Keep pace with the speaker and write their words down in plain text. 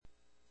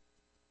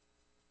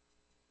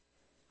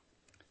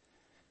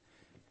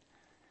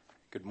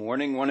Good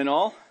morning, one and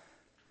all.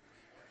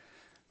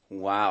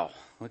 Wow,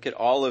 look at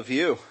all of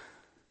you.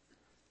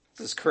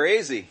 This is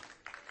crazy.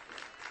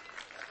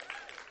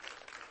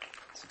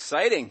 It's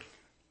exciting.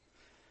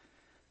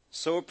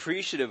 So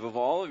appreciative of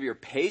all of your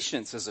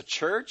patience as a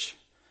church.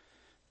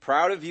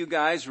 Proud of you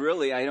guys,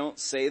 really. I don't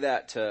say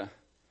that to,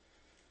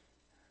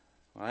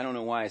 well, I don't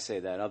know why I say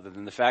that other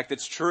than the fact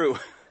it's true.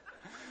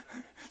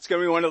 It's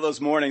going to be one of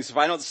those mornings. If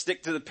I don't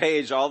stick to the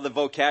page, all the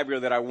vocabulary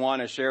that I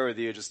want to share with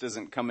you just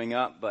isn't coming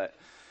up. But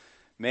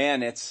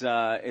man, it's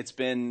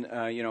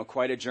been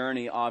quite a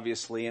journey,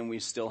 obviously, and we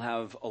still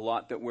have a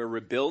lot that we're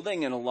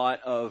rebuilding and a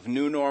lot of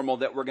new normal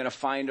that we're going to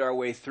find our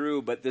way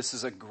through. But this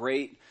isn't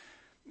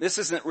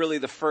really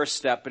the first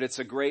step, but it's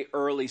a great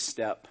early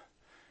step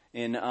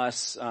in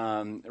us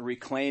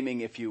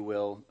reclaiming, if you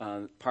will,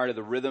 part of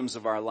the rhythms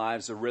of our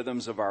lives, the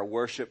rhythms of our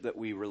worship that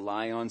we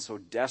rely on so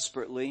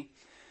desperately.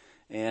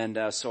 And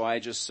so I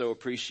just so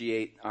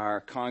appreciate our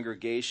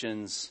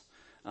congregation's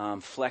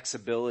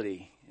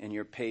flexibility and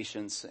your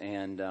patience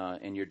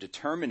and your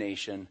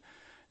determination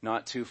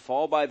not to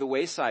fall by the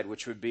wayside,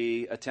 which would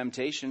be a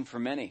temptation for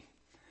many.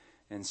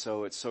 And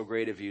so it's so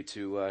great of you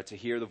to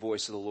hear the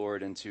voice of the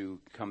Lord and to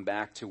come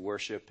back to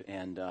worship.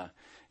 And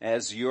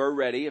as you're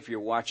ready, if you're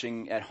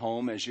watching at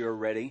home, as you're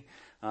ready,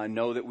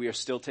 know that we are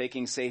still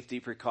taking safety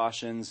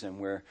precautions and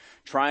we're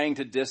trying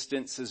to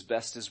distance as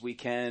best as we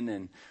can.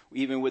 And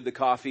even with the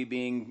coffee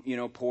being,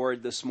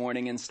 poured this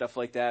morning and stuff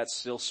like that,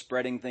 still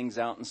spreading things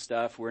out and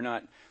stuff. We're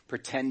not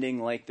pretending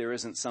like there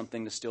isn't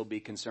something to still be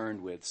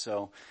concerned with.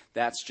 So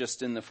that's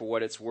just in the for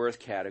what it's worth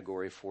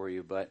category for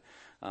you. But,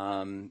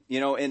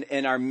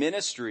 in our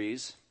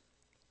ministries,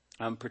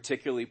 I'm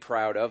particularly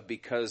proud of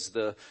because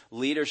the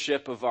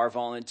leadership of our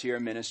volunteer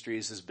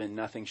ministries has been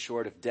nothing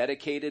short of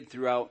dedicated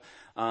throughout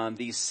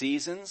these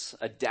seasons,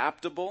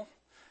 adaptable.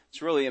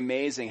 It's really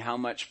amazing how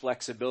much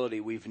flexibility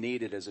we've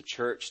needed as a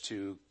church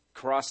to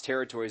cross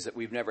territories that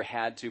we've never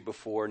had to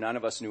before. None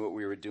of us knew what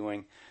we were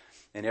doing.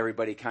 And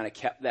everybody kind of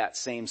kept that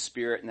same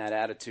spirit and that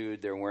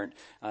attitude. There weren't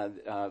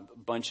a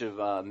bunch of,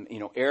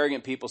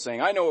 arrogant people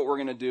saying, I know what we're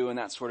going to do and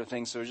that sort of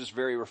thing. So it was just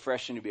very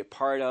refreshing to be a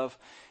part of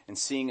and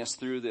seeing us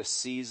through this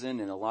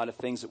season and a lot of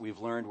things that we've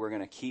learned we're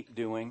going to keep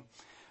doing.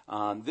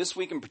 This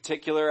week in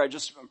particular,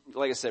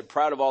 like I said,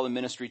 proud of all the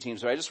ministry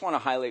teams, but I just want to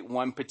highlight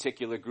one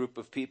particular group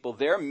of people.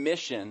 Their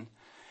mission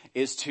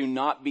is to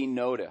not be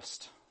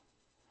noticed.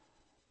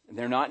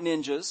 They're not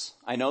ninjas.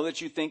 I know that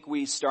you think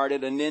we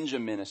started a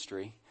ninja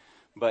ministry.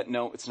 But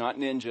no, it's not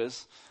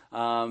ninjas.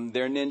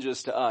 They're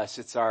ninjas to us.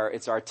 It's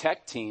our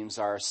tech teams,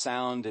 our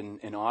sound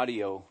and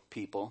audio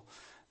people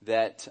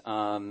that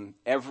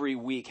every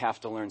week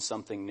have to learn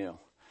something new.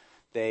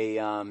 They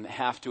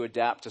have to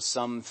adapt to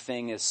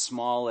something as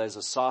small as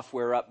a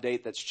software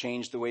update that's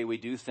changed the way we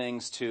do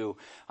things to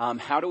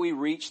how do we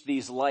reach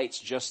these lights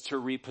just to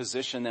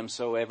reposition them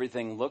so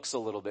everything looks a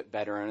little bit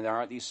better and there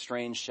aren't these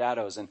strange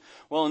shadows. And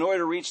well, in order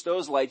to reach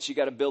those lights, you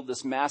got to build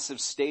this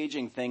massive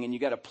staging thing and you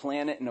got to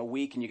plan it in a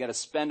week and you got to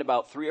spend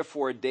about 3 or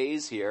 4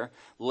 days here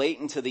late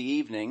into the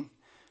evening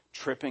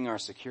tripping our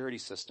security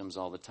systems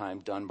all the time.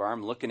 Dunbar,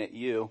 I'm looking at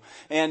you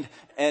and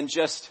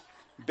just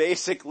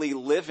basically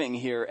living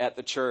here at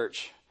the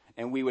church,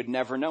 and we would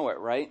never know it,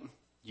 right?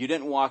 You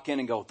didn't walk in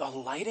and go, the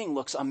lighting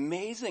looks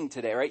amazing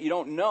today, right? You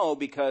don't know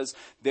because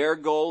their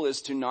goal is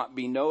to not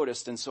be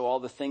noticed, and so all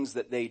the things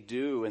that they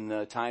do and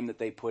the time that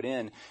they put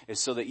in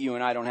is so that you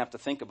and I don't have to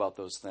think about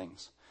those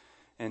things.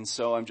 And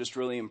so I'm just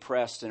really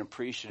impressed and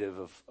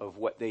appreciative of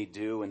what they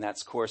do, and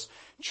that's, of course,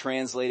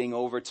 translating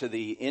over to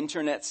the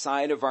internet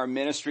side of our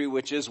ministry,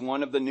 which is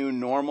one of the new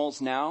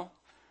normals now.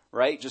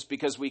 Right? Just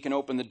because we can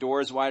open the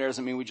doors wider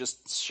doesn't mean we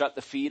just shut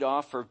the feed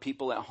off for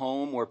people at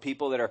home or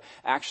people that are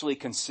actually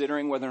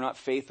considering whether or not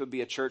Faith would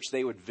be a church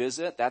they would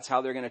visit. That's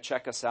how they're going to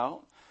check us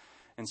out.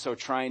 And so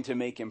trying to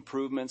make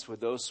improvements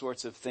with those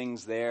sorts of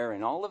things there.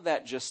 And all of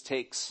that just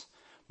takes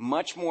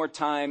much more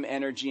time,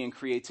 energy, and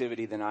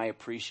creativity than I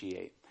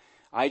appreciate.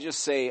 I just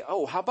say,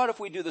 how about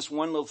if we do this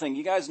one little thing?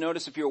 You guys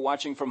notice if you're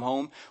watching from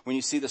home, when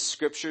you see the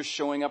scriptures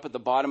showing up at the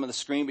bottom of the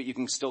screen, but you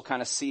can still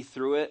kind of see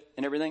through it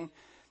and everything?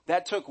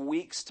 That took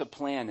weeks to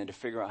plan and to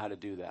figure out how to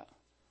do that.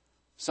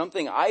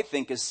 Something I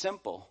think is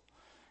simple.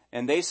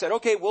 And they said,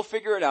 okay, we'll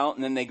figure it out.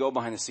 And then they go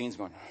behind the scenes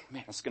going,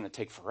 man, it's going to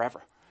take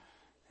forever.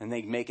 And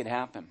they make it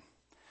happen.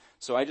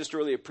 So I just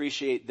really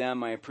appreciate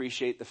them. I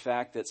appreciate the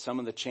fact that some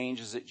of the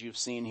changes that you've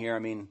seen here,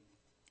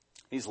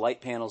 these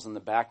light panels in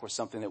the back were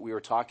something that we were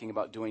talking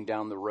about doing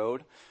down the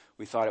road.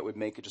 We thought it would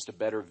make it just a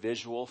better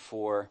visual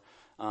for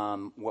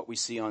what we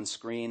see on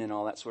screen and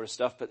all that sort of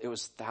stuff. But it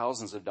was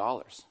thousands of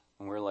dollars.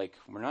 And we're like,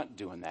 we're not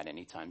doing that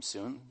anytime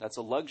soon. That's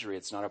a luxury.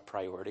 It's not a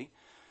priority.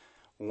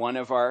 One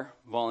of our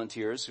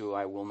volunteers, who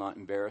I will not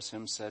embarrass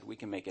him, said, we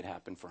can make it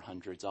happen for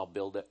hundreds. I'll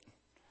build it.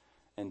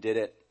 And did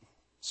it.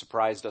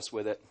 Surprised us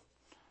with it.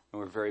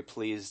 And we're very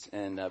pleased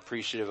and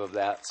appreciative of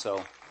that.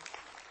 So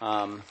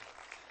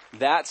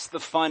That's the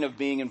fun of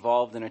being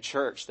involved in a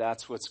church.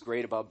 That's what's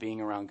great about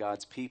being around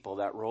God's people.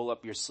 That roll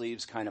up your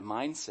sleeves kind of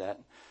mindset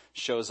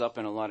shows up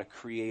in a lot of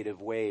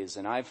creative ways.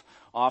 And I've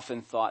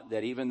often thought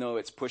that even though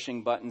it's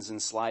pushing buttons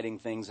and sliding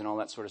things and all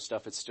that sort of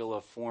stuff, it's still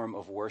a form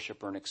of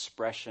worship or an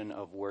expression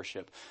of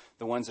worship.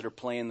 The ones that are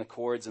playing the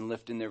chords and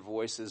lifting their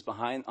voices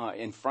behind,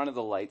 in front of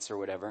the lights or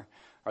whatever,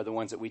 are the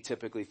ones that we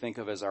typically think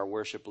of as our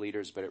worship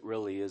leaders, but it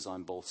really is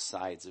on both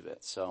sides of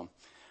it. So,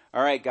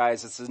 all right,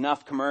 guys, it's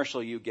enough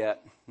commercial you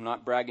get. I'm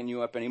not bragging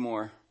you up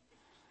anymore.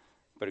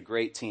 But a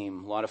great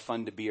team, a lot of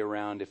fun to be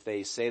around. If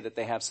they say that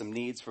they have some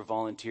needs for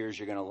volunteers,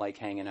 you're going to like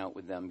hanging out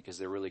with them because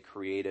they're really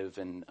creative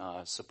and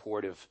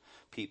supportive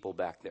people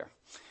back there.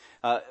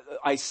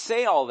 I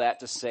say all that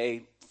to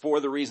say,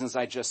 for the reasons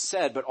I just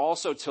said, but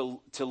also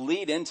to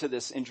lead into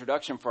this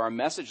introduction for our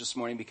message this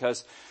morning,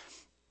 because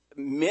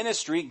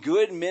ministry,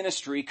 good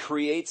ministry,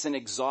 creates an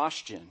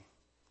exhaustion.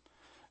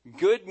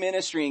 Good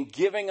ministry and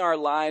giving our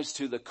lives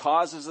to the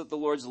causes that the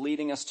Lord's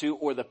leading us to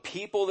or the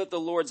people that the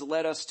Lord's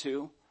led us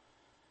to,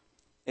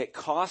 it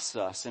costs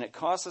us, and it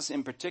costs us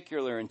in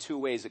particular in two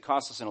ways. It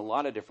costs us in a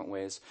lot of different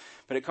ways,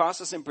 but it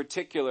costs us in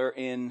particular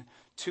in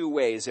two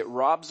ways. It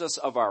robs us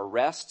of our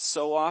rest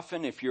so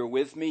often. If you're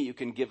with me, you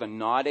can give a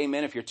nod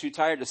amen. If you're too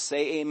tired to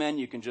say amen,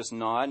 you can just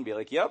nod and be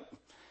like, yep.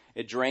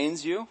 It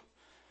drains you.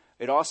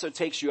 It also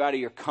takes you out of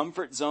your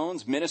comfort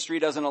zones. Ministry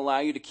doesn't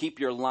allow you to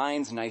keep your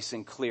lines nice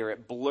and clear.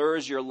 It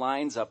blurs your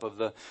lines up of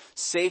the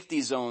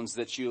safety zones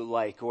that you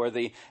like or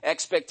the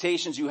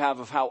expectations you have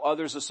of how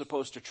others are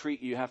supposed to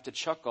treat you. You have to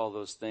chuck all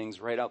those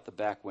things right out the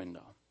back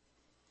window.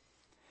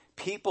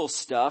 People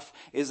stuff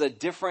is a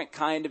different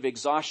kind of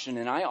exhaustion,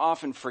 and I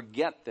often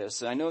forget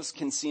this. And I know this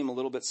can seem a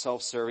little bit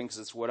self-serving because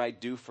it's what I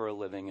do for a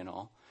living and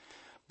all.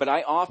 But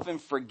I often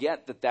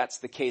forget that that's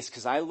the case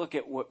because I look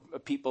at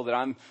what people that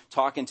I'm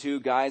talking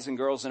to, guys and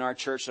girls in our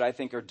church that I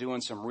think are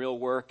doing some real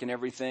work and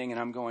everything. And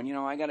I'm going,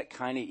 I got it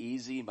kind of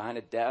easy behind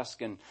a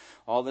desk and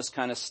all this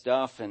kind of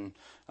stuff. And,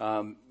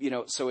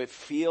 so it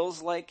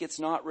feels like it's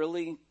not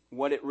really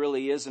what it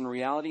really is in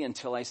reality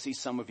until I see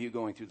some of you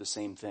going through the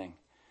same thing.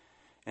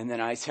 And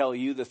then I tell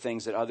you the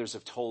things that others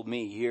have told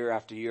me year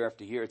after year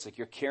after year. It's like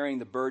you're carrying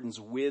the burdens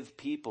with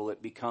people.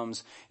 It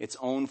becomes its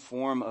own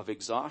form of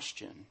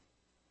exhaustion.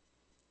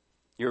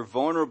 You're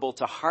vulnerable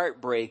to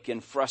heartbreak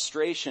and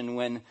frustration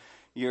when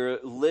you're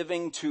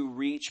living to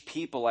reach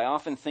people. I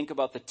often think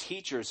about the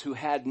teachers who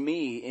had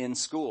me in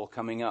school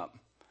coming up.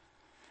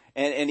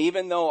 And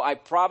even though I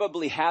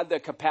probably had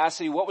the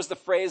capacity, what was the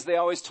phrase they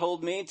always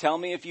told me? Tell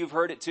me if you've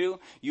heard it too.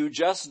 You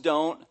just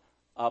don't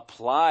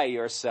apply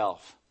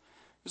yourself.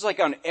 It was like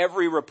on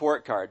every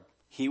report card.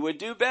 He would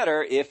do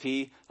better if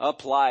he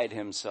applied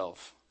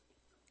himself.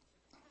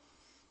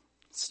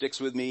 It sticks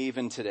with me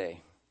even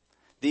today.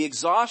 The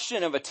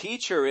exhaustion of a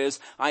teacher is,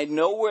 I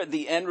know where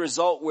the end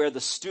result, where the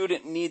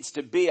student needs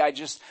to be. I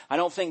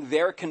don't think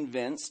they're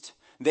convinced.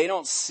 They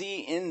don't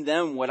see in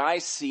them what I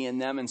see in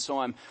them. And so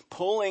I'm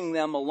pulling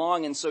them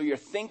along. And so you're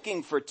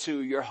thinking for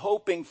two, you're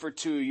hoping for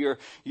two,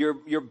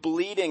 you're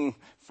bleeding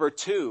for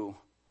two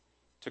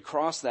to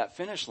cross that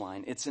finish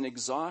line. It's an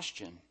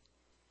exhaustion.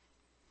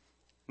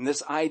 And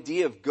this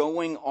idea of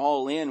going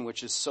all in,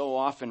 which is so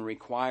often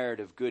required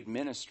of good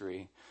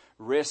ministry,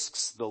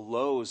 risks the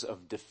lows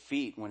of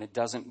defeat when it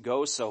doesn't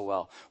go so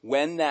well.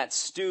 When that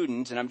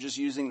student, and I'm just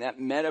using that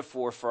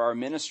metaphor for our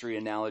ministry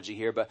analogy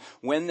here, but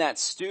when that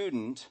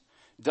student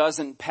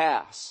doesn't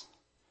pass,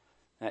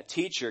 that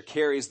teacher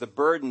carries the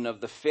burden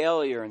of the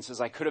failure and says,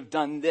 I could have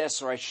done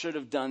this or I should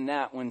have done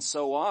that, when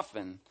so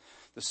often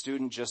the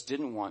student just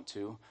didn't want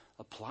to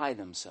apply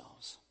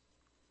themselves.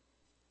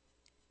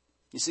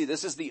 You see,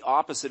 this is the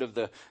opposite of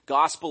the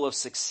gospel of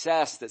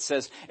success that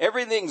says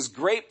everything's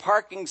great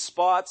parking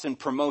spots and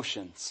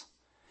promotions.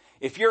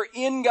 If you're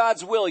in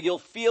God's will, you'll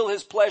feel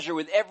his pleasure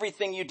with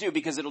everything you do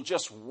because it'll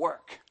just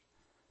work.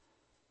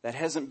 That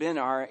hasn't been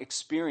our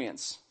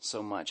experience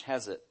so much,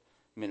 has it,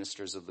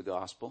 ministers of the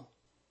gospel?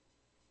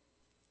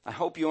 I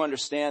hope you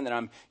understand that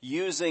I'm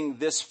using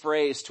this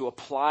phrase to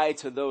apply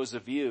to those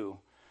of you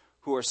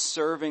who are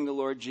serving the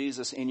Lord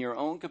Jesus in your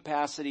own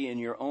capacity, in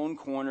your own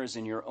corners,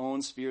 in your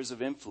own spheres of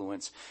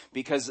influence.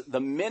 Because the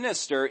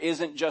minister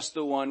isn't just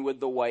the one with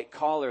the white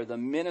collar. The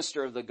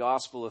minister of the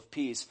gospel of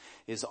peace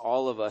is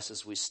all of us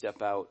as we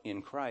step out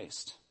in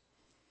Christ.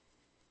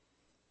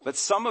 But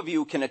some of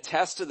you can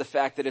attest to the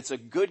fact that it's a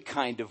good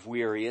kind of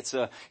weary. It's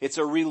a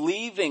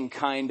relieving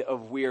kind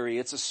of weary.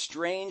 It's a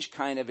strange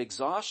kind of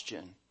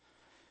exhaustion.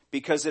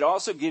 Because it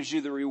also gives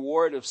you the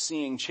reward of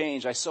seeing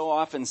change. I so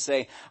often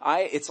say,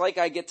 it's like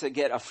I get to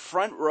get a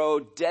front row,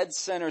 dead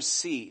center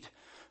seat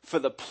for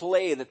the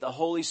play that the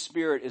Holy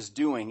Spirit is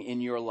doing in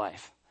your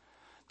life.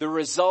 The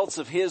results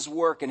of his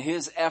work and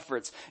his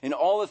efforts and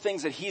all the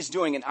things that he's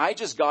doing. And I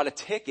just got a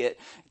ticket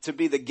to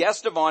be the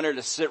guest of honor,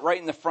 to sit right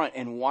in the front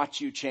and watch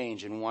you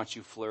change and watch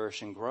you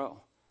flourish and grow.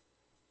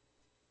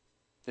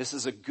 This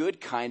is a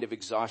good kind of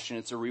exhaustion.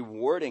 It's a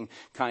rewarding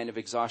kind of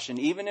exhaustion.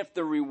 Even if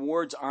the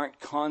rewards aren't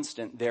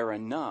constant, they're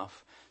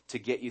enough to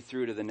get you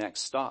through to the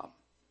next stop.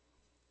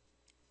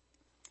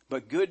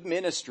 But good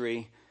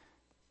ministry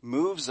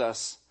moves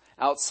us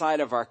outside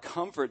of our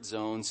comfort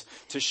zones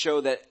to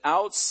show that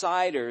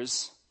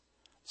outsiders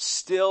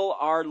still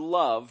are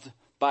loved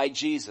by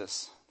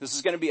Jesus. This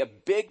is going to be a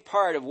big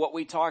part of what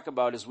we talk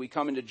about as we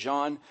come into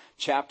John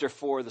chapter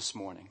 4 this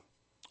morning.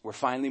 We're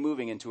finally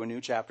moving into a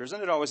new chapter.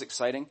 Isn't it always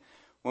exciting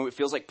when it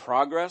feels like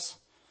progress?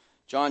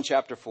 John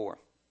chapter 4.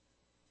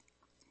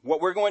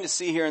 What we're going to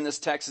see here in this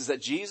text is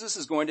that Jesus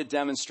is going to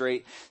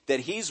demonstrate that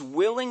he's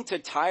willing to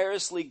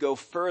tirelessly go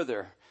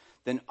further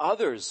than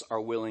others are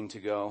willing to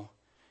go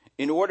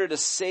in order to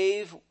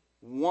save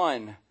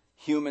one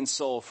human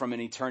soul from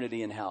an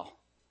eternity in hell.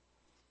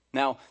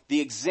 Now,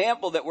 the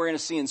example that we're going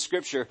to see in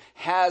Scripture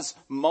has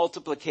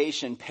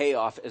multiplication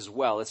payoff as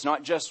well. It's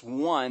not just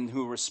one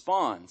who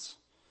responds,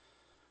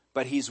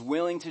 but he's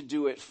willing to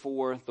do it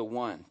for the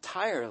one,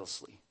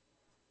 tirelessly.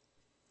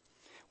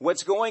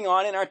 What's going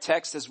on in our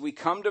text as we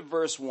come to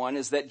verse 1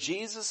 is that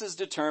Jesus is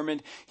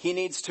determined he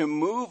needs to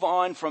move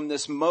on from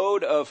this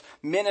mode of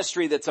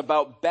ministry that's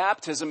about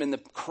baptism and the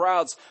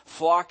crowds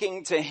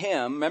flocking to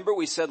him. Remember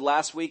we said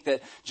last week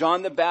that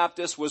John the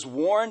Baptist was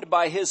warned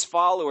by his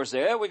followers.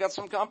 Hey, we got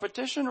some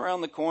competition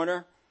around the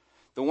corner.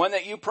 The one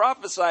that you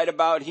prophesied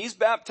about, he's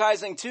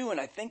baptizing too, and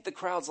I think the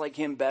crowds like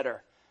him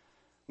better.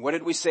 What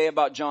did we say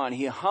about John?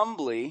 He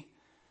humbly,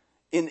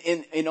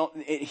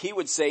 he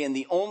would say in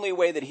the only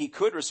way that he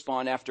could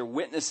respond after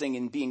witnessing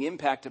and being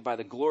impacted by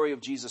the glory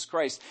of Jesus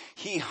Christ,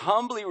 he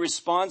humbly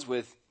responds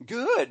with,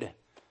 good.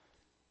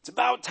 It's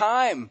about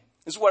time.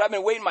 This is what I've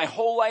been waiting my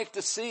whole life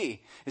to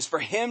see, is for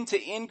him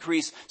to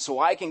increase so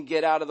I can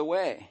get out of the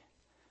way.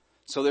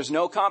 So there's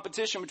no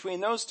competition between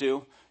those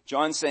two.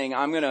 John's saying,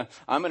 I'm going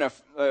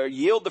to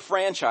yield the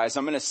franchise.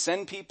 I'm going to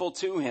send people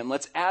to him.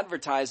 Let's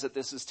advertise that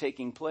this is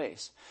taking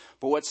place.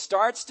 But what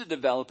starts to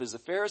develop is the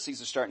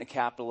Pharisees are starting to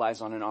capitalize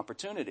on an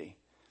opportunity.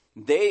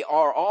 They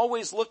are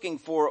always looking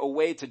for a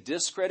way to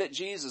discredit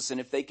Jesus.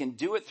 And if they can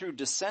do it through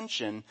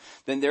dissension,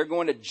 then they're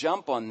going to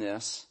jump on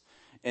this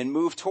and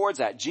move towards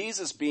that.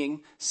 Jesus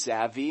being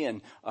savvy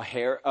and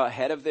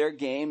ahead of their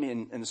game.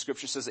 And the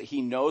scripture says that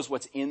he knows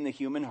what's in the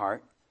human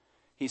heart.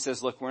 He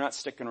says, look, we're not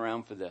sticking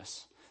around for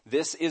this.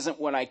 This isn't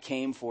what I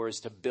came for, is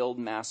to build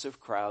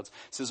massive crowds.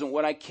 This isn't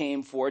what I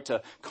came for,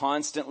 to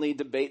constantly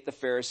debate the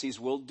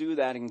Pharisees. We'll do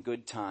that in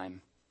good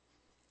time.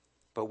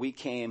 But we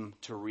came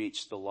to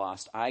reach the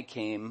lost. I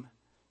came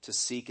to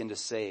seek and to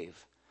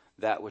save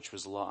that which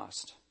was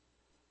lost.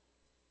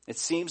 It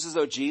seems as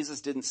though Jesus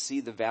didn't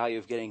see the value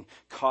of getting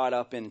caught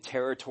up in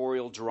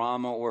territorial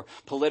drama or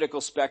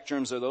political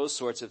spectrums or those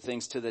sorts of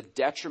things to the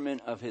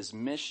detriment of his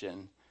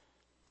mission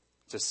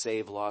to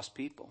save lost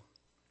people.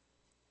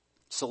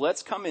 So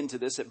let's come into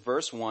this at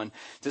verse 1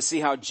 to see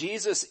how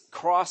Jesus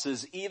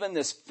crosses even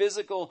this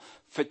physical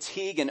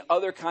fatigue and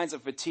other kinds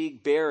of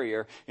fatigue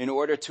barrier in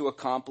order to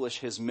accomplish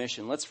his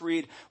mission. Let's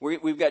read.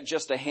 We've got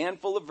just a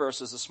handful of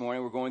verses this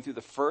morning. We're going through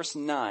the first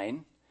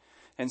 9.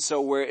 And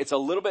so it's a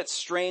little bit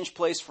strange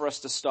place for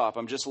us to stop.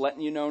 I'm just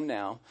letting you know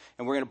now.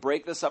 And we're going to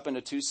break this up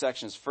into 2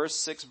 sections.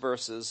 First 6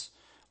 verses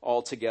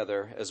all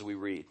together as we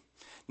read.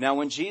 Now,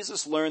 when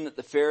Jesus learned that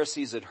the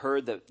Pharisees had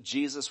heard that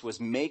Jesus was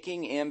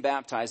making and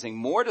baptizing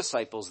more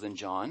disciples than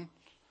John,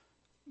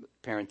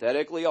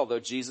 parenthetically,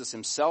 although Jesus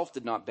himself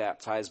did not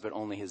baptize but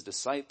only his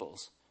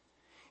disciples,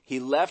 he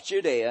left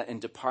Judea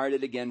and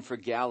departed again for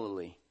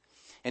Galilee.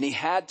 And he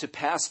had to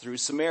pass through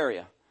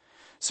Samaria.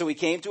 So he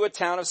came to a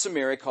town of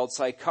Samaria called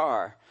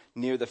Sychar,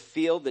 near the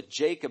field that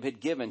Jacob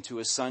had given to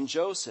his son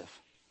Joseph.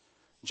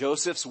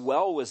 Joseph's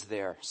well was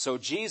there. So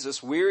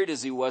Jesus, wearied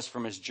as he was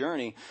from his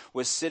journey,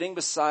 was sitting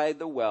beside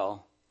the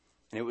well.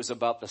 And it was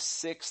about the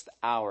 6th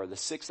hour. The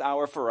 6th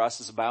hour for us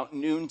is about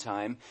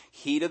noontime,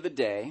 heat of the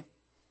day.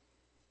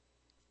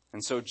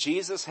 And so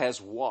Jesus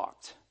has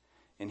walked,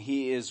 and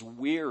he is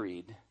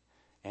wearied,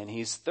 and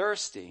he's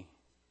thirsty.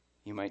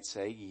 You might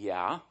say,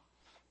 yeah,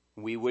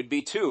 we would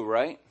be too,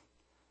 right?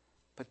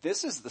 But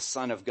this is the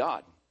Son of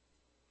God.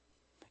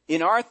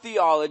 In our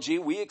theology,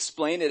 we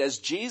explain it as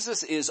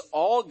Jesus is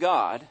all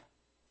God,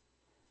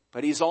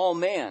 but he's all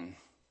man.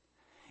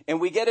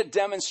 And we get a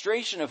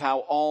demonstration of how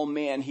all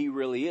man he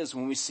really is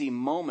when we see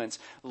moments,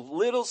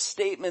 little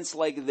statements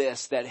like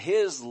this, that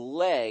his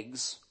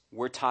legs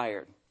were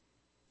tired.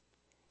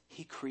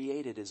 He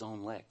created his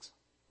own legs.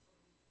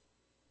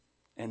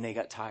 And they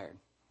got tired.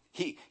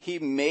 He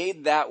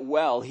made that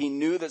well. He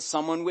knew that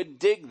someone would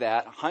dig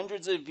that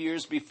hundreds of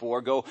years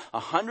before, go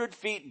 100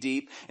 feet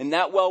deep, and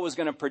that well was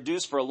going to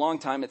produce for a long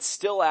time. It's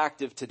still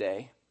active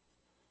today.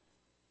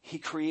 He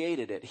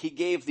created it. He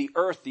gave the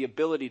earth the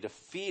ability to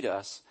feed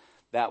us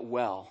that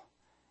well,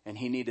 and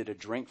he needed a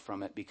drink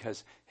from it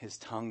because his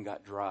tongue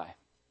got dry.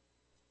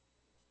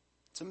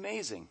 It's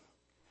amazing.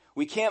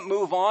 We can't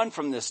move on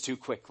from this too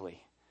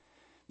quickly.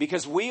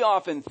 Because we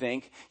often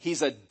think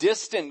he's a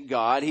distant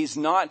God. He's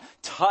not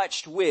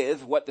touched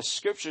with what the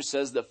scripture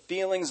says, the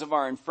feelings of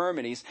our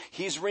infirmities.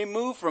 He's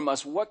removed from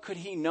us. What could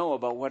he know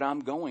about what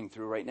I'm going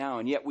through right now?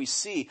 And yet we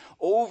see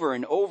over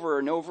and over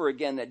and over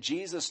again that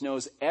Jesus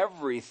knows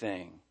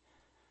everything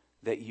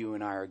that you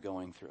and I are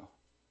going through.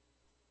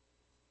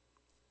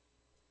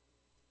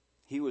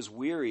 He was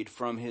wearied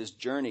from his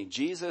journey.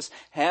 Jesus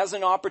has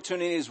an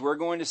opportunity, as we're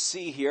going to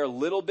see here a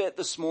little bit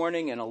this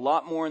morning and a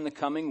lot more in the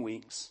coming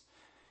weeks.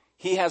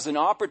 He has an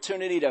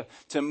opportunity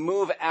to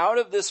move out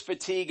of this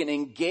fatigue and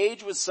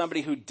engage with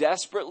somebody who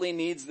desperately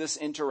needs this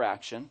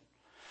interaction,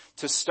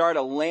 to start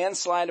a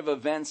landslide of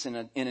events in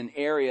an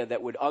area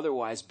that would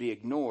otherwise be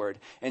ignored.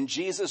 And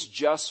Jesus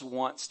just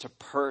wants to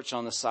perch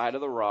on the side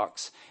of the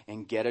rocks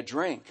and get a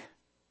drink.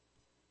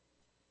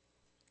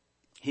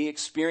 He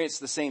experienced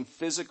the same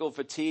physical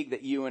fatigue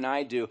that you and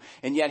I do,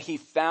 and yet he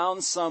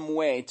found some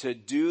way to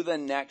do the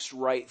next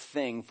right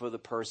thing for the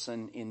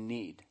person in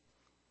need.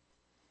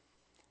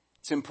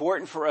 It's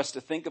important for us to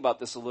think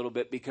about this a little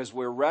bit because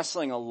we're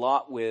wrestling a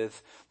lot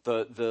with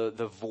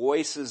the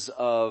voices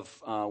of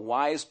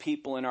wise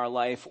people in our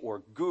life,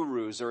 or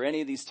gurus, or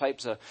any of these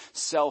types of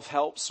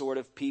self-help sort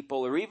of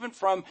people, or even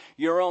from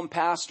your own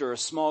pastor or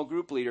small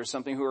group leader or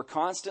something, who are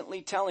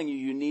constantly telling you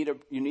you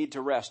need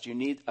to rest, you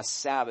need a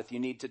Sabbath, you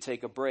need to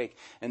take a break.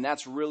 And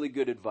that's really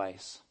good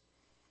advice.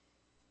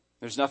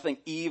 There's nothing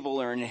evil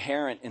or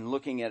inherent in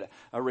looking at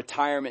a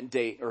retirement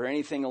date or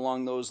anything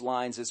along those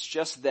lines. It's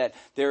just that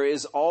there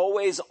is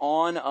always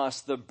on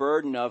us the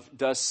burden of,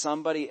 does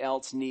somebody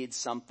else need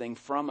something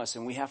from us?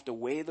 And we have to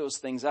weigh those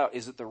things out.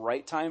 Is it the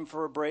right time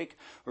for a break,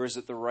 or is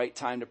it the right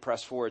time to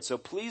press forward? So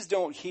please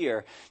don't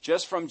hear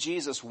just from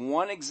Jesus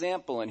one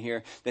example in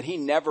here that he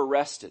never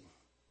rested.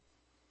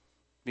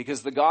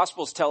 Because the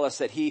Gospels tell us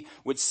that he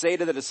would say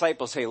to the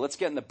disciples, hey, let's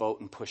get in the boat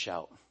and push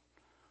out.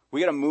 We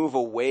got to move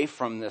away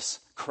from this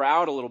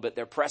crowd a little bit.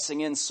 They're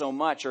pressing in so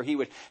much. Or he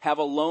would have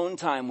alone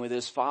time with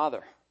his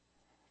Father.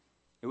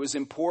 It was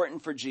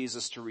important for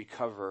Jesus to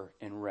recover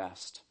and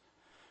rest.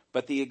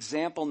 But the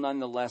example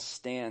nonetheless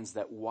stands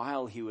that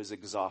while he was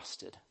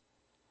exhausted,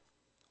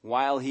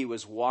 while he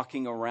was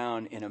walking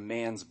around in a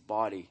man's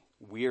body,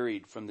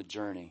 wearied from the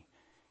journey,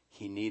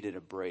 he needed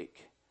a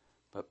break,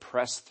 but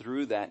pressed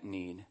through that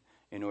need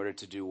in order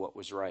to do what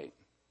was right.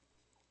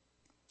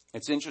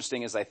 It's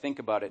interesting as I think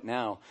about it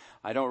now,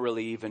 I don't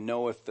really even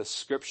know if the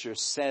scripture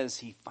says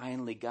he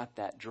finally got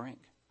that drink.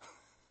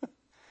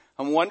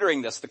 I'm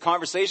wondering this. The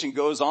conversation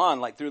goes on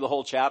like through the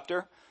whole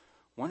chapter.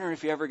 Wondering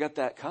if he ever got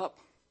that cup.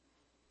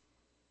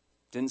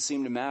 Didn't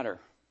seem to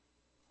matter.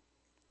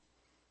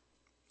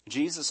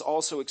 Jesus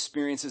also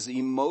experiences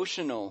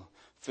emotional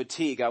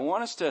fatigue. I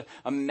want us to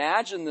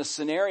imagine the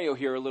scenario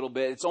here a little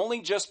bit. It's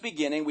only just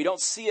beginning. We don't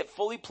see it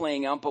fully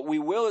playing out, but we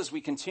will as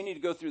we continue to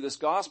go through this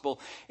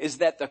gospel, is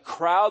that the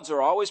crowds are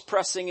always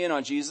pressing in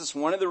on Jesus.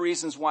 One of the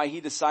reasons why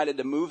he decided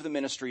to move the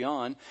ministry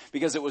on,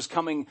 because it was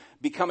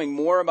becoming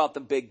more about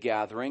the big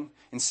gathering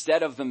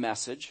instead of the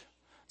message.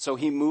 So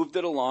he moved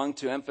it along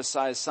to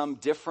emphasize some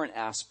different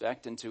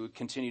aspect and to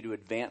continue to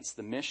advance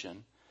the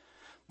mission.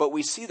 But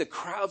we see the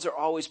crowds are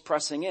always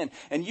pressing in.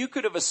 And you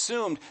could have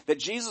assumed that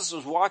Jesus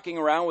was walking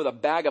around with a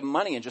bag of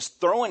money and just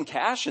throwing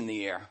cash in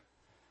the air.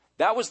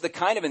 That was the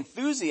kind of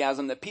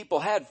enthusiasm that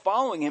people had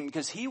following him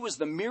because he was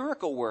the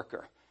miracle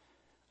worker.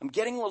 I'm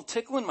getting a little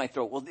tickle in my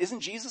throat. Well, isn't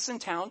Jesus in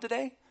town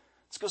today?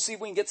 Let's go see if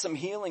we can get some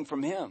healing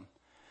from him.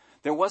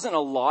 There wasn't a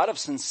lot of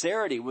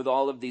sincerity with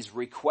all of these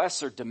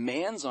requests or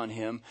demands on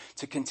him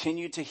to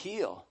continue to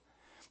heal.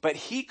 But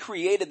he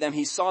created them.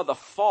 He saw the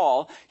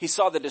fall. He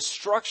saw the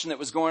destruction that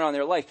was going on in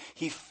their life.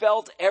 He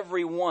felt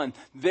every one.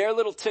 Their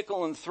little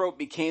tickle in the throat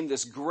became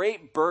this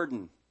great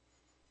burden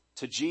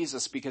to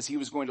Jesus because he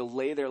was going to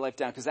lay their life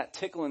down. Because that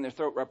tickle in their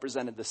throat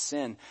represented the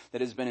sin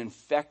that has been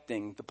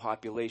infecting the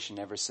population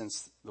ever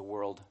since the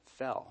world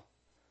fell.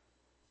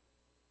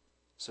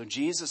 So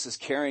Jesus is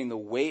carrying the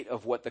weight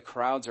of what the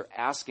crowds are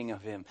asking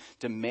of him,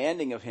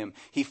 demanding of him.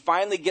 He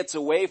finally gets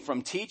away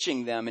from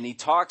teaching them, and he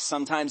talks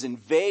sometimes in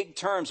vague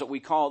terms, what we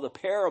call the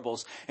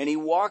parables. And he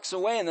walks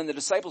away, and then the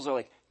disciples are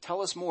like,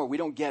 tell us more. We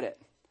don't get it.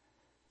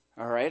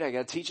 All right, I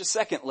got to teach a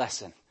second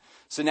lesson.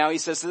 So now he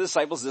says to the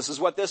disciples, this is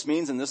what this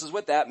means, and this is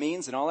what that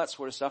means, and all that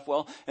sort of stuff.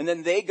 Well, and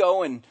then they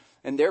go and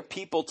they're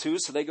people too,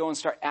 so they go and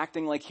start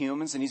acting like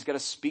humans, and he's got to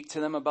speak to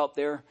them about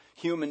their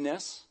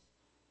humanness.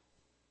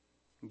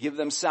 Give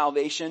them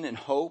salvation and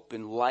hope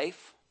and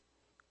life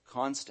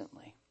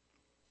constantly.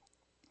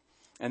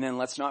 And then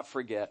let's not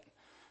forget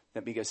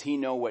that because he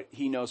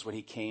knows what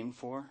he came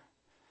for,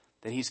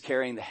 that he's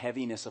carrying the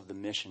heaviness of the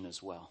mission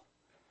as well.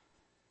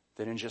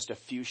 That in just a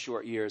few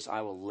short years, I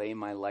will lay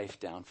my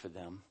life down for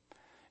them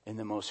in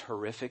the most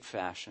horrific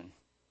fashion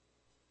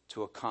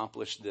to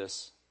accomplish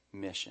this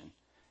mission.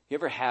 You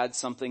ever had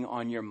something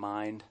on your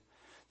mind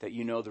that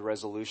you know the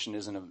resolution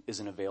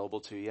isn't available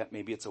to you yet?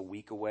 Maybe it's a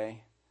week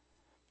away.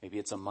 Maybe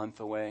it's a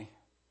month away.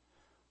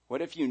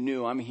 What if you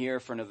knew I'm here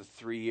for another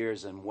 3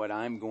 years and what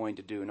I'm going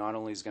to do not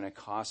only is going to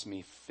cost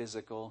me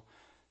physical,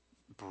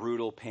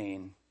 brutal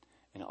pain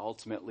and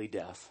ultimately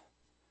death,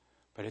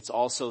 but it's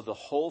also the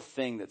whole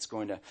thing that's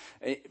going to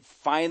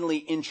finally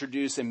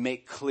introduce and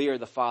make clear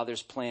the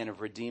Father's plan of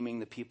redeeming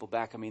the people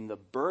back. I mean, the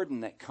burden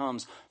that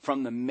comes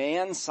from the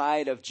man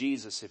side of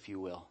Jesus, if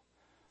you will,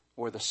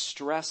 or the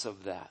stress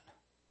of that.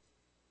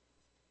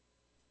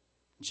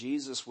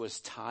 Jesus was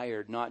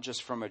tired, not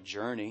just from a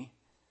journey,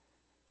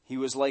 He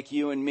was like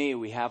you and me.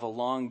 We have a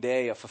long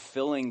day, a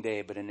fulfilling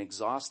day, but an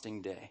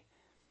exhausting day.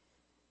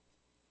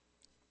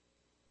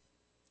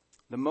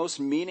 The most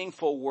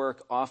meaningful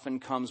work often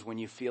comes when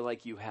you feel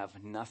like you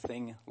have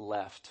nothing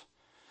left.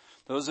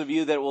 Those of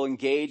you that will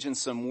engage in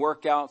some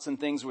workouts and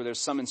things where there's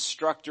some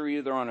instructor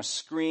either on a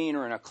screen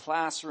or in a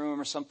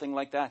classroom or something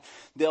like that,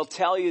 they'll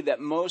tell you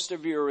that most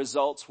of your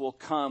results will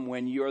come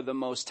when you're the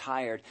most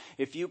tired.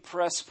 If you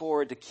press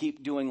forward to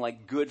keep doing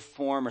like good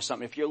form or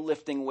something, if you're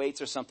lifting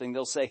weights or something,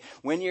 they'll say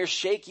when you're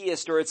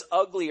shakiest or it's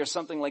ugly or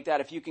something like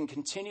that, if you can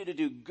continue to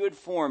do good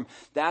form,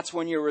 that's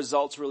when your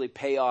results really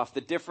pay off.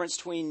 The difference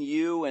between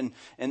you and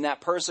that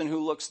person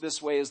who looks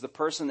this way is the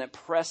person that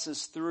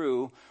presses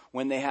through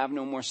when they have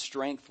no more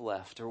strength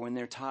left or when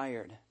they're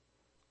tired.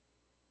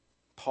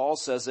 Paul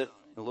says it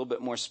in a little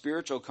bit more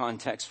spiritual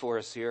context for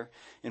us here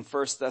in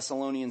 1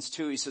 Thessalonians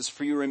 2. He says,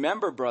 for you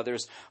remember,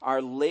 brothers,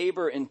 our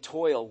labor and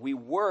toil. We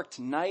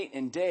worked night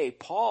and day.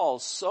 Paul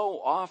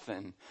so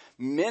often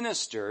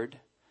ministered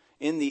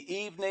in the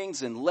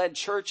evenings and led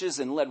churches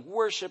and led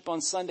worship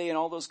on Sunday and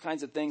all those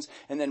kinds of things,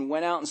 and then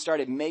went out and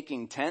started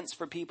making tents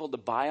for people to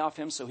buy off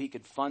him so he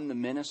could fund the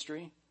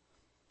ministry.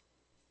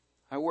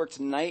 I worked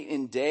night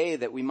and day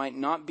that we might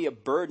not be a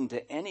burden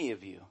to any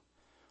of you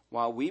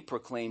while we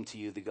proclaim to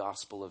you the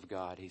gospel of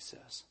God, he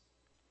says.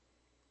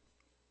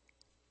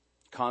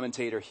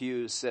 Commentator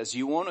Hughes says,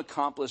 you won't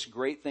accomplish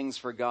great things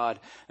for God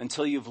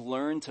until you've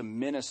learned to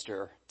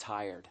minister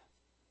tired.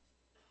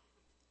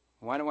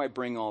 Why do I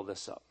bring all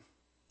this up?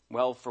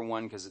 Well, for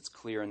one, because it's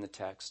clear in the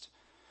text.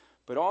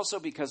 But also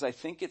because I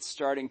think it's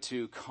starting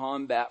to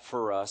combat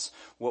for us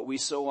what we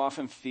so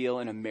often feel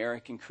in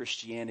American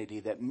Christianity,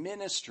 that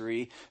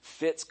ministry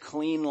fits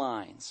clean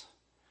lines.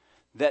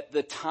 That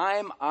the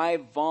time I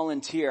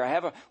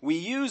volunteer, we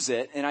use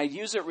it, and I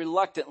use it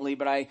reluctantly,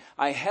 but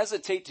I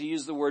hesitate to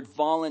use the word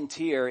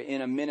volunteer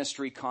in a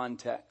ministry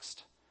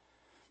context.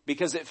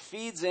 Because it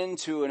feeds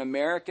into an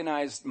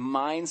Americanized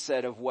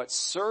mindset of what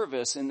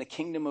service in the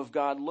kingdom of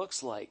God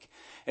looks like.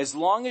 As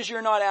long as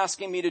you're not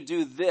asking me to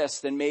do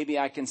this, then maybe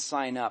I can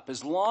sign up.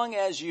 As long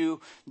as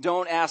you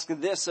don't ask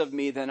this of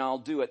me, then I'll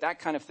do it. That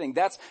kind of thing.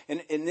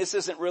 And this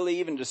isn't really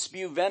even to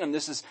spew venom.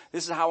 This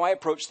is how I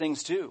approach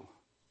things too.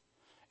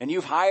 And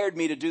you've hired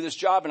me to do this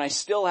job, and I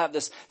still have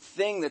this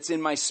thing that's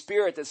in my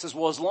spirit that says,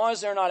 well, as long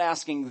as they're not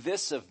asking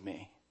this of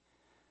me,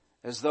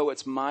 as though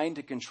it's mine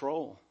to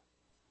control.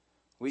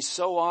 We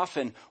so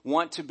often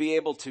want to be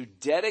able to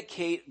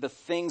dedicate the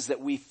things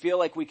that we feel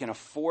like we can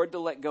afford to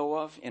let go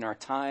of in our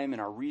time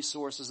and our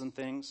resources and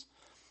things.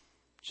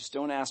 Just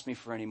don't ask me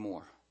for any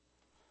more.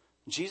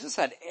 Jesus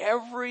had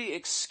every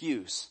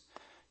excuse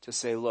to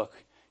say, look,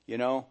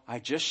 I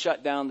just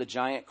shut down the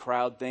giant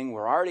crowd thing.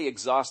 We're already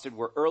exhausted.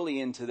 We're early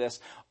into this.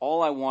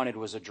 All I wanted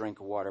was a drink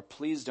of water.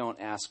 Please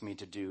don't ask me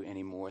to do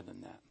any more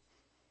than that.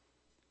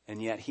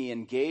 And yet he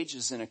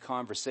engages in a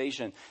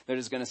conversation that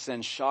is going to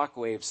send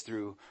shockwaves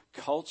through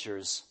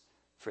cultures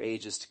for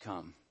ages to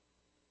come.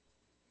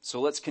 So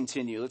let's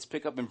continue. Let's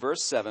pick up in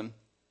verse 7.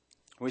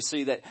 We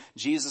see that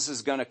Jesus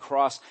is going to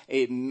cross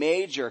a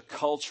major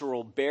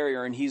cultural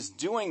barrier, and he's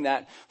doing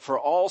that for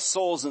all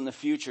souls in the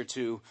future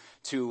to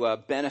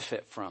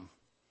benefit from.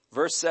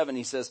 Verse 7,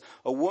 he says,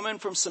 a woman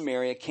from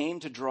Samaria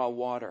came to draw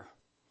water.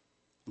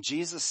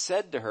 Jesus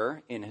said to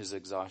her in his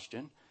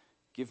exhaustion,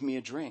 give me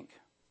a drink.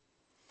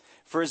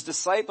 For his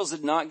disciples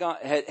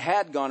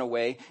had gone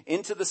away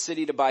into the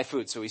city to buy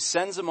food. So he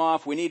sends them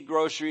off. We need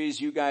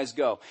groceries. You guys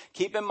go.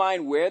 Keep in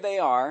mind where they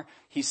are.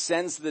 He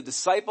sends the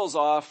disciples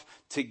off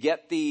to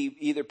get the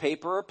either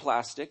paper or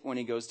plastic when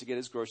he goes to get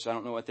his groceries. I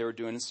don't know what they were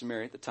doing in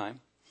Samaria at the time.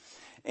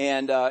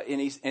 And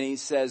he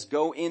says,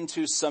 go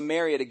into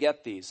Samaria to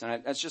get these.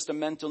 And that's just a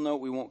mental note.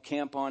 We won't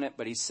camp on it,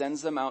 but he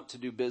sends them out to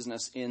do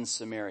business in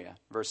Samaria.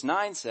 Verse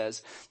 9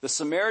 says, the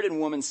Samaritan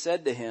woman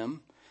said to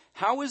him,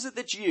 how is it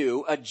that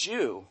you, a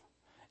Jew,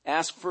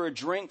 ask for a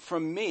drink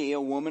from me, a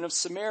woman of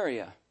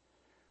Samaria?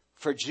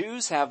 For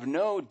Jews have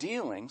no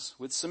dealings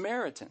with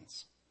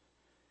Samaritans.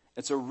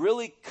 It's a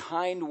really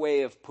kind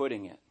way of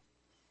putting it.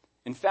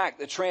 In fact,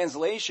 the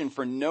translation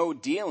for no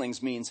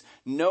dealings means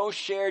no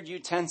shared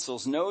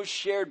utensils, no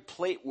shared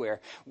plateware.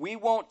 We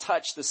won't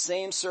touch the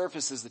same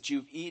surfaces that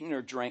you've eaten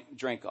or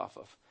drank off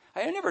of.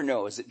 I never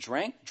know. Is it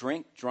drank,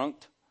 drink,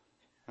 drunked?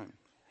 I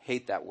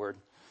hate that word.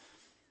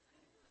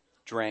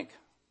 Drank.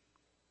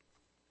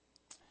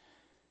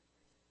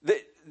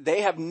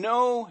 They have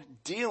no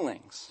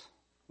dealings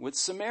with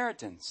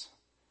Samaritans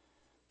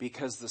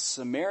because the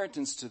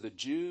Samaritans to the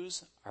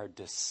Jews are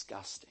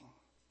disgusting,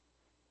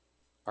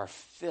 are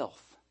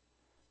filth,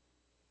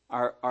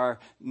 are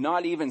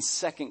not even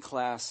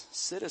second-class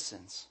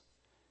citizens.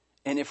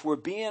 And if we're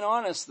being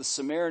honest, the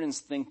Samaritans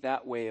think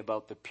that way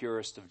about the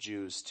purest of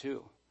Jews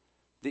too.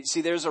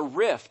 See, there's a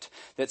rift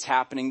that's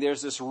happening.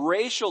 There's this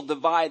racial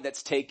divide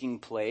that's taking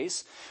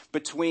place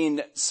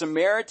between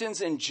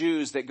Samaritans and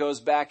Jews that goes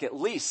back at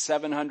least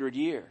 700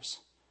 years.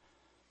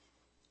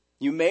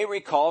 You may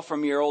recall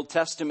from your Old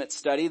Testament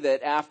study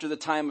that after the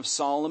time of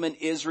Solomon,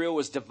 Israel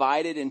was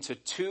divided into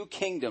two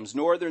kingdoms,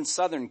 northern and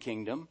southern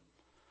kingdom.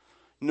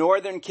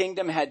 Northern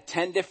kingdom had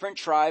 10 different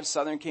tribes.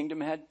 Southern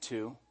kingdom had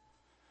 2.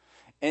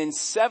 And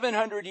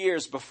 700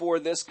 years before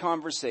this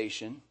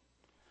conversation,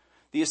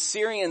 the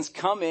Assyrians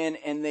come in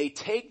and they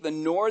take the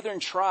northern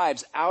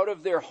tribes out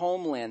of their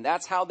homeland.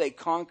 That's how they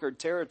conquered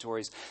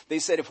territories. They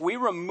said if we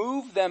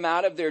remove them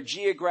out of their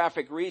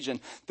geographic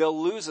region,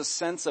 they'll lose a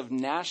sense of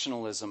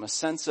nationalism, a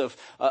sense of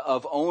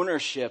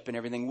ownership and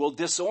everything. We'll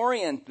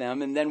disorient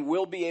them and then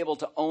we'll be able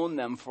to own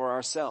them for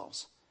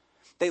ourselves.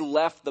 They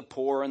left the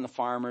poor and the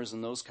farmers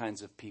and those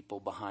kinds of people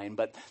behind,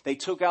 but they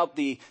took out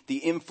the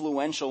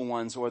influential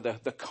ones or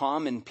the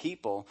common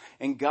people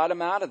and got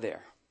them out of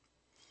there.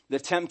 The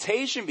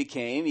temptation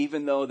became,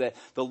 even though that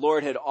the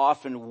Lord had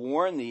often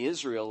warned the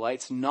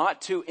Israelites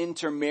not to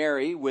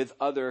intermarry with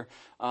other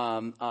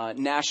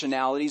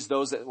nationalities,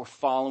 those that were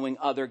following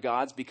other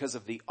gods because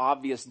of the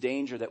obvious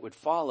danger that would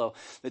follow.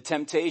 The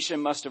temptation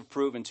must have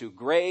proven too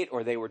great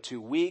or they were too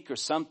weak or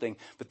something.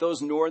 But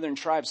those northern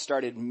tribes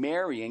started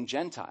marrying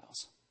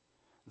Gentiles,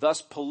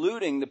 thus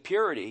polluting the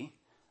purity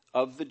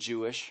of the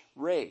Jewish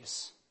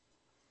race.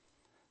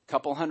 A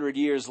couple hundred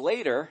years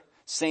later,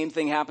 same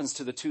thing happens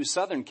to the 2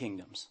 southern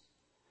kingdoms.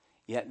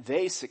 Yet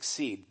they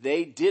succeed.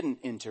 They didn't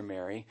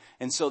intermarry.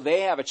 And so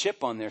they have a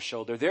chip on their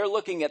shoulder. They're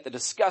looking at the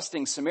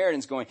disgusting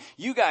Samaritans going,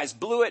 you guys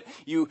blew it.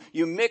 You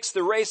mixed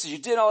the races. You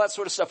did all that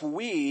sort of stuff.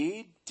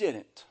 We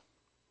didn't.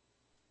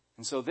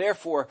 And so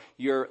therefore,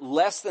 you're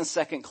less than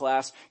second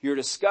class. You're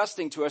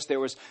disgusting to us. There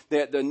was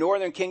the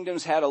northern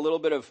kingdoms had a little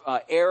bit of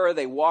error.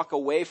 They walk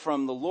away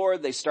from the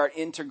Lord. They start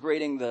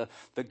integrating the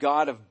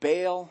god of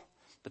Baal.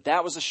 But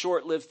that was a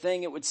short-lived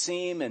thing, it would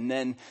seem. And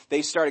then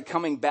they started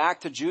coming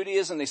back to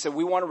Judaism. They said,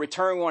 we want to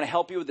return. We want to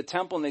help you with the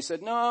temple. And they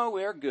said, no,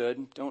 we're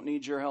good. Don't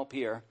need your help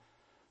here.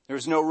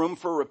 There's no room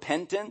for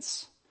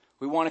repentance.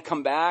 We want to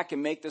come back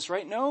and make this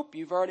right. Nope,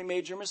 you've already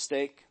made your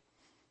mistake.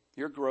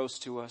 You're gross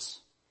to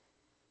us.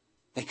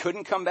 They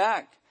couldn't come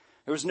back.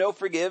 There was no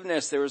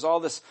forgiveness. There was all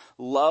this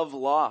love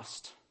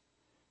lost.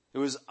 It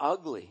was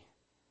ugly.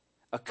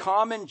 A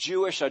common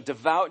a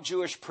devout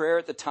Jewish prayer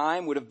at the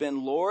time would have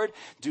been, Lord,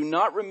 do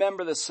not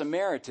remember the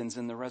Samaritans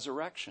in the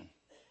resurrection.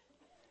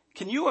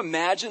 Can you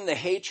imagine the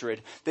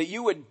hatred that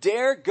you would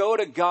dare go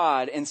to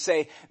God and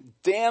say,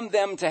 damn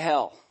them to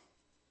hell?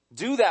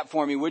 Do that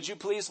for me, would you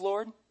please,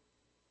 Lord?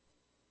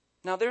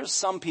 Now, there's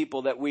some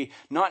people that we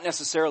not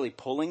necessarily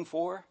pulling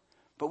for,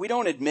 but we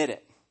don't admit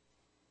it.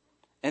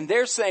 And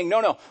they're saying,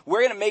 no, we're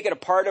going to make it a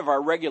part of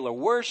our regular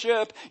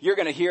worship. You're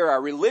going to hear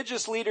our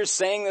religious leaders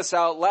saying this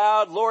out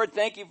loud. Lord,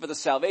 thank you for the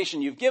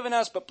salvation you've given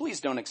us, but please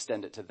don't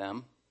extend it to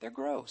them. They're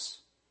gross.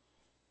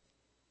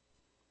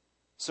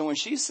 So when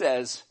she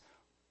says,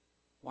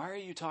 why are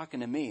you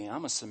talking to me?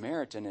 I'm a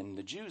Samaritan and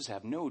the Jews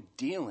have no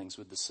dealings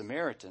with the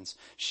Samaritans.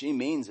 She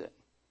means it.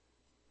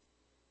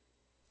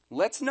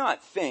 Let's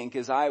not think,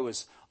 as I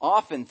was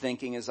often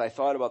thinking as I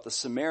thought about the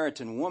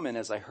Samaritan woman,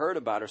 as I heard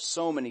about her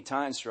so many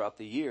times throughout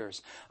the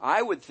years,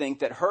 I would think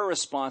that her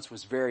response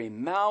was very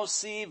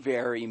mousy,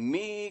 very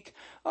meek.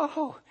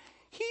 Oh,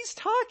 he's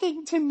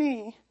talking to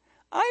me.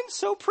 I'm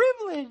so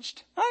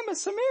privileged. I'm a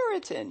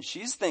Samaritan.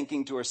 She's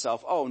thinking to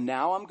herself, oh,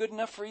 now I'm good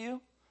enough for you?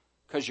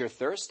 Because you're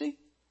thirsty?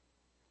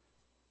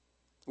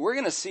 We're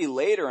going to see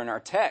later in our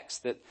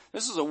text that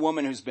this is a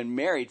woman who's been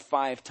married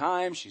 5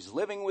 times. She's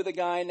living with a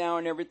guy now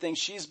and everything.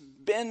 She's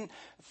been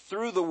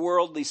through the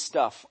worldly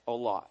stuff a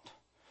lot.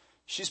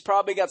 She's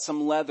probably got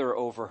some leather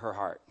over her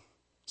heart,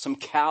 some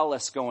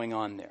callous going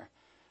on there.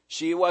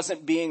 She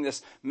wasn't being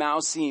this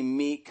mousy,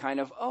 meek kind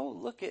of,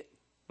 oh,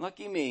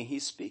 lucky me,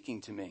 he's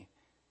speaking to me.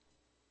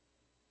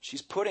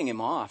 She's putting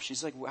him off.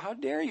 She's like, how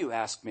dare you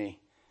ask me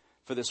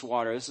for this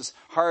water? This is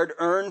hard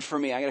earned for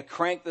me. I got to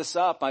crank this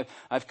up.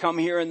 I've come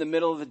here in the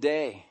middle of the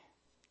day.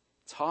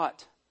 It's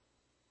hot.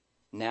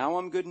 Now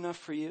I'm good enough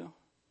for you?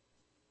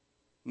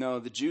 No,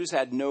 the Jews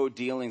had no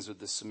dealings with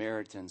the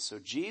Samaritans. So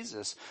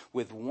Jesus,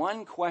 with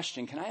one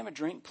question, can I have a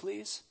drink,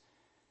 please?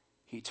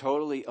 He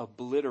totally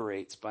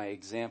obliterates by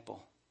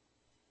example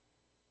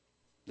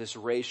this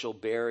racial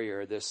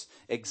barrier, this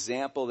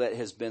example that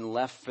has been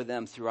left for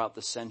them throughout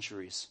the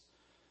centuries.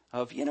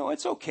 Of,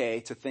 it's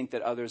okay to think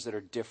that others that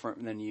are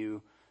different than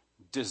you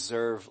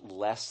deserve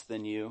less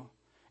than you.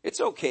 It's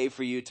okay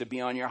for you to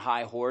be on your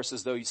high horse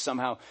as though you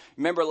somehow,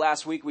 remember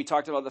last week we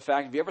talked about the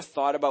fact, have you ever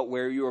thought about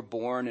where you were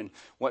born and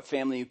what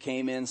family you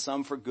came in,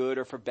 some for good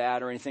or for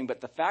bad or anything,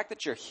 but the fact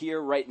that you're here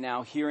right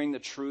now hearing the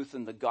truth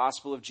and the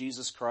gospel of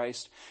Jesus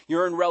Christ,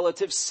 you're in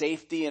relative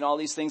safety and all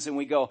these things, and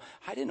we go,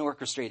 I didn't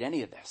orchestrate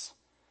any of this.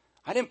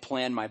 I didn't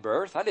plan my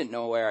birth. I didn't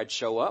know where I'd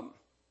show up.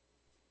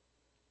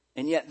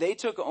 And yet they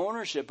took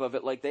ownership of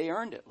it like they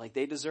earned it, like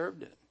they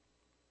deserved it.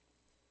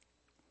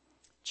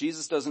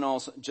 Jesus doesn't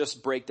also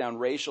just break down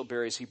racial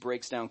barriers, he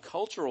breaks down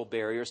cultural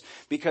barriers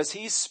because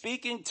he's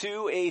speaking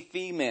to a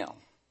female.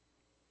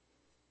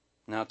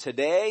 Now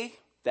today,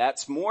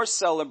 that's more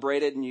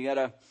celebrated and you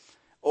gotta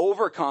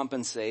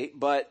overcompensate,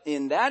 but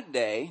in that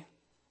day,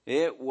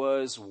 it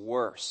was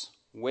worse.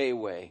 Way,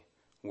 way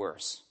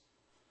worse.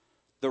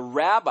 The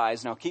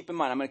rabbis, now keep in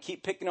mind, I'm going to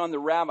keep picking on the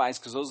rabbis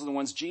because those are the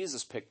ones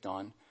Jesus picked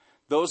on.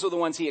 Those were the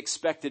ones he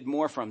expected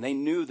more from. They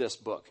knew this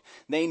book.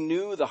 They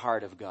knew the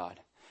heart of God.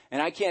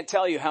 And I can't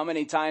tell you how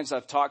many times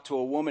I've talked to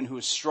a woman who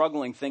was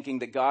struggling, thinking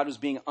that God was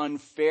being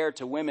unfair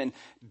to women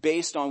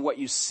based on what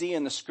you see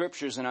in the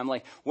scriptures. And I'm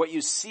like, what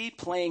you see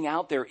playing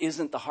out there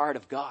isn't the heart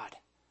of God.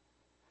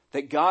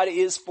 That God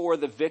is for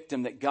the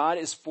victim, that God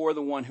is for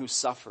the one who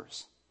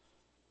suffers.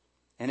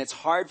 And it's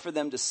hard for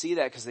them to see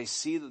that because they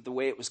see that the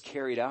way it was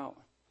carried out.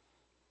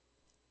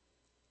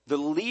 The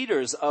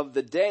leaders of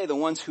the day, the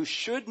ones who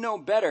should know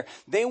better,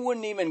 they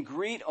wouldn't even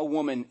greet a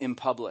woman in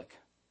public.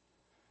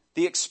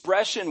 The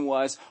expression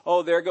was,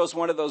 oh, there goes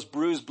one of those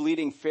bruised,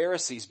 bleeding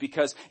Pharisees.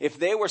 Because if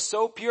they were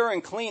so pure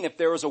and clean, if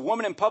there was a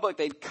woman in public,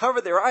 they'd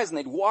cover their eyes and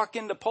they'd walk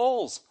into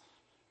polls.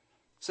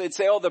 So they'd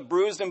say, oh, the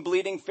bruised and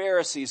bleeding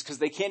Pharisees, because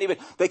they can't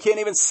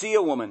even see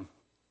a woman.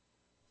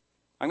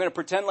 I'm going to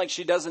pretend like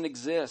she doesn't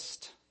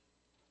exist.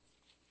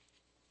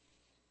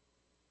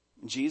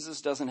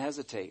 Jesus doesn't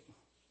hesitate.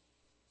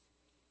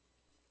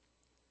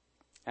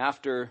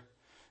 After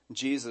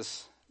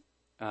Jesus'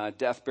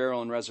 death,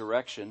 burial, and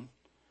resurrection,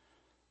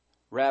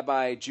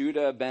 Rabbi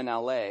Judah ben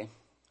Alei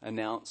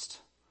announced,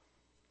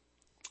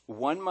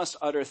 one must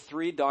utter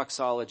 3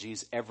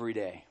 doxologies every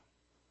day.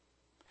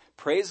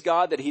 Praise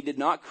God that he did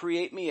not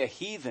create me a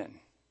heathen.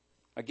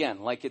 Again,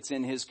 like it's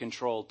in his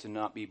control to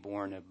not be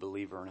born a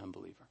believer or an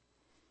unbeliever.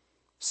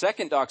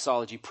 Second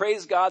doxology,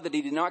 praise God that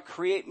he did not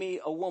create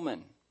me a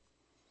woman.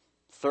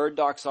 Third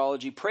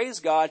doxology,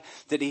 praise God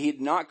that he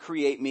did not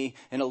create me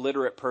an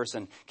illiterate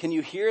person. Can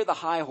you hear the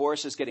high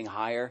horses getting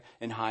higher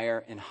and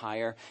higher and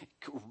higher,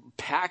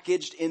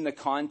 packaged in the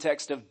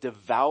context of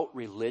devout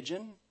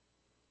religion?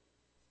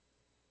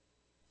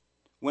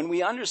 When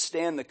we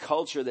understand the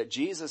culture that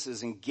Jesus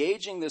is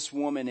engaging this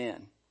woman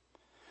in,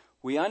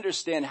 we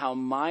understand how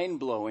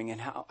mind-blowing and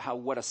how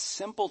what a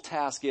simple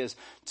task is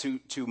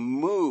to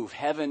move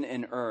heaven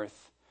and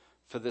earth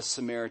for this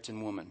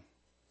Samaritan woman.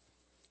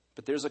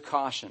 But there's a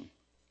caution.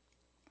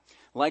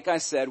 Like I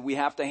said, we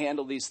have to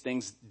handle these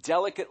things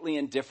delicately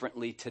and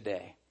differently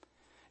today.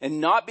 And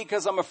not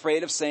because I'm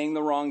afraid of saying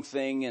the wrong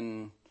thing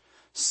and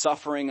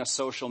suffering a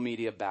social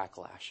media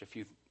backlash. If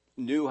you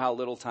knew how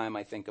little time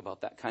I think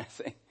about that kind of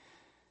thing.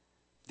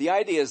 The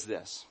idea is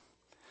this.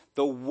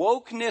 The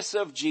wokeness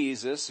of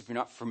Jesus, if you're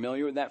not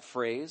familiar with that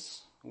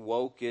phrase,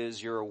 woke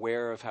is you're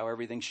aware of how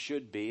everything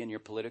should be and you're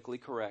politically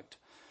correct.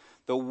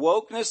 The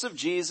wokeness of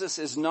Jesus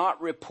is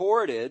not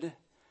reported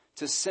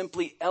to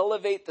simply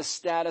elevate the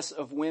status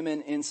of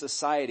women in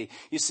society.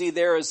 You see,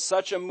 there is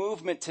such a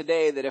movement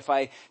today that if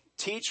I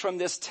teach from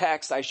this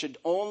text, I should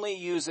only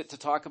use it to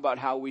talk about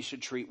how we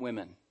should treat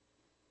women.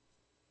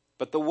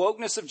 But the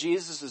wokeness of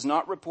Jesus is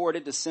not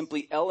reported to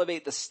simply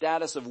elevate the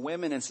status of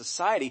women in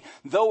society,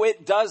 though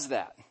it does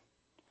that.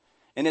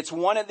 And it's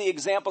one of the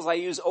examples I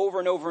use over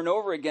and over and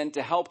over again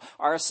to help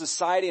our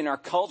society and our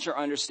culture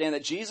understand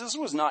that Jesus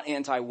was not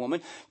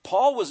anti-woman.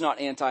 Paul was not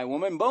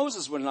anti-woman.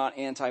 Moses was not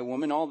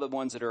anti-woman, all the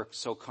ones that are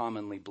so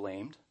commonly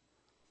blamed.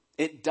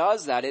 It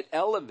does that. It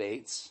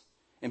elevates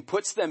and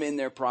puts them in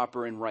their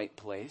proper and right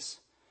place.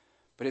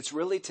 But it's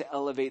really to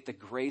elevate the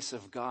grace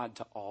of God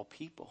to all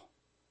people.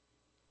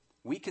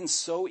 We can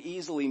so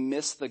easily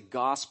miss the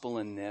gospel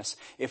in this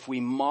if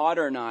we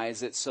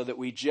modernize it so that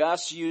we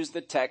just use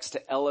the text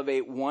to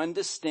elevate one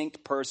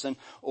distinct person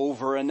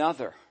over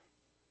another.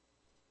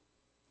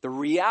 The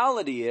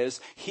reality is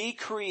he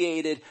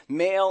created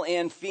male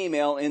and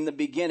female in the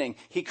beginning.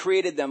 He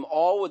created them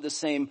all with the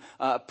same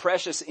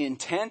precious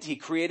intent. He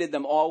created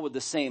them all with the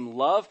same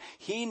love.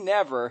 He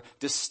never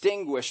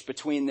distinguished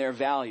between their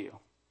value.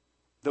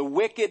 The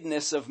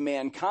wickedness of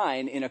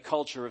mankind in a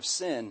culture of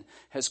sin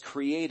has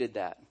created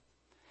that.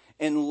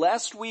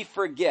 Unless we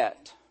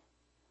forget,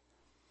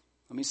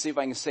 let me see if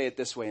I can say it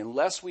this way,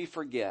 unless we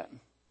forget,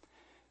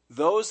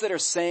 those that are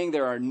saying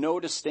there are no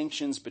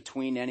distinctions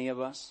between any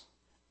of us,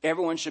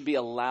 everyone should be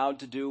allowed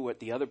to do what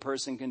the other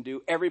person can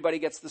do, everybody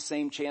gets the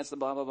same chance,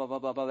 blah, blah, blah, blah,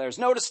 blah, blah, there's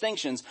no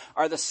distinctions,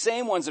 are the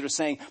same ones that are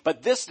saying,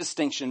 but this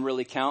distinction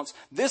really counts,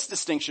 this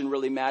distinction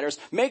really matters,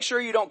 make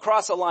sure you don't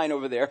cross a line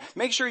over there,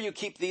 make sure you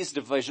keep these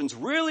divisions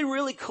really,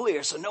 really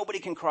clear so nobody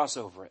can cross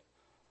over it.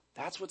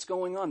 That's what's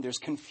going on. There's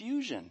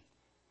confusion.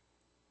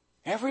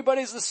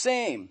 Everybody's the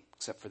same,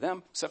 except for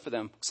them, except for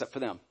them, except for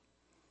them.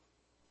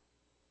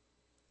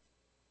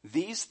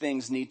 These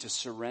things need to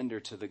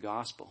surrender to the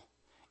gospel.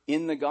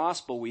 In the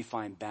gospel, we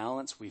find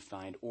balance, we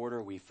find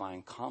order, we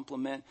find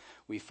complement,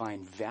 we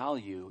find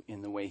value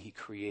in the way he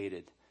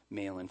created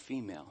male and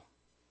female.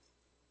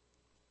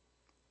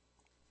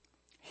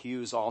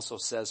 Hughes also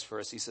says for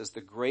us, he says,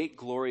 the great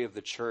glory of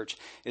the church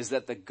is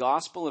that the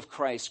gospel of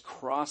Christ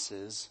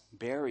crosses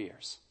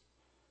barriers.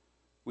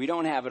 We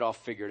don't have it all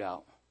figured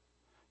out.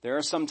 There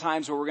are some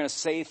times where we're going to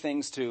say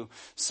things to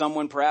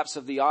someone perhaps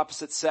of the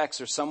opposite sex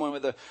or someone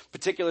with a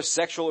particular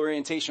sexual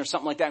orientation or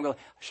something like that and go,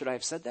 should I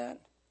have said that?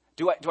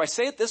 Do I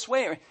say it this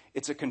way?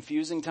 It's a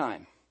confusing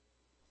time.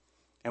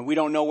 And we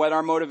don't know what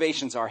our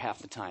motivations are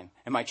half the time.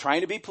 Am I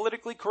trying to be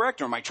politically correct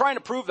or am I trying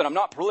to prove that I'm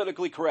not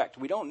politically correct?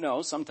 We don't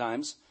know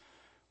sometimes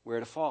where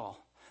to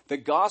fall. The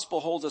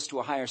gospel holds us to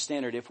a higher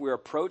standard. If we're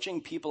approaching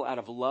people out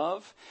of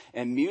love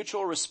and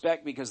mutual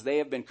respect because they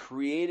have been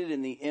created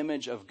in the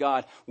image of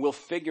God, we'll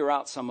figure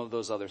out some of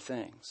those other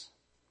things.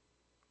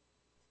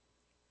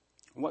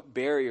 What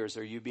barriers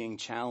are you being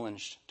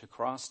challenged to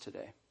cross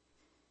today?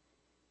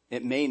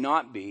 It may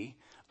not be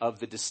of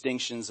the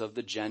distinctions of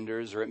the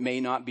genders, or it may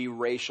not be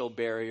racial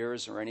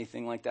barriers or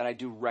anything like that. I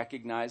do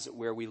recognize that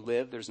where we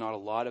live, there's not a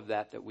lot of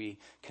that we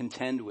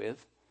contend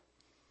with.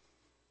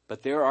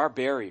 But there are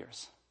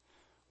barriers.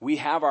 We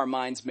have our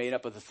minds made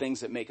up of the things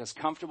that make us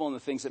comfortable and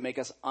the things that make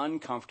us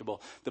uncomfortable.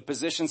 The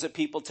positions that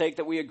people take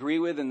that we agree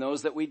with and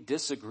those that we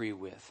disagree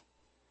with.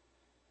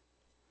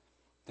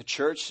 The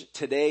church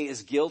today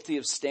is guilty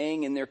of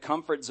staying in their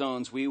comfort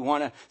zones. We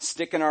want to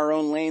stick in our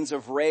own lanes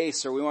of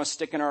race, or we want to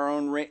stick in our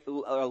own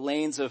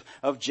lanes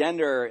of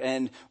gender,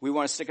 and we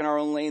want to stick in our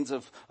own lanes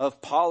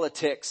of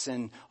politics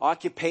and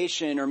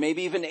occupation, or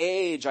maybe even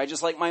age. I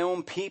just like my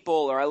own people,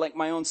 or I like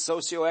my own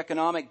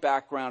socioeconomic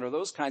background, or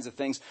those kinds of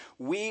things.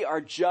 We are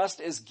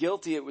just as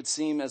guilty, it would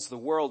seem, as the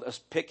world, of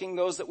picking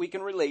those that we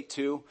can relate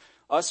to,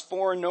 us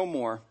four and no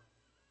more,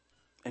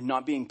 and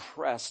not being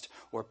pressed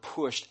or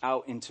pushed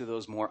out into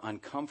those more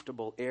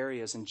uncomfortable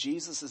areas. And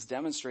Jesus is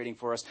demonstrating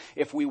for us,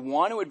 if we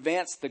want to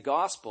advance the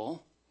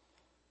gospel,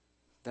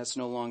 that's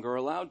no longer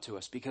allowed to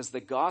us, because the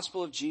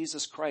gospel of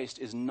Jesus Christ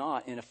is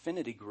not an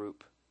affinity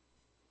group.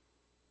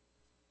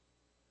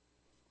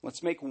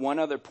 Let's make one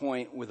other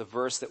point with a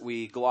verse that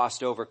we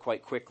glossed over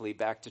quite quickly,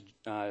 back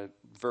to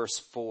verse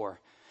 4.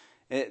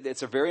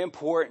 It's a very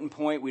important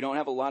point. We don't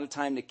have a lot of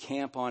time to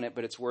camp on it,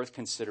 but it's worth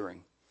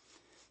considering.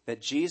 That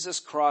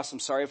Jesus crossed, I'm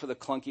sorry for the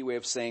clunky way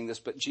of saying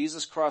this, but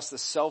Jesus crossed the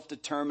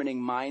self-determining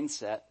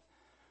mindset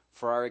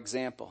for our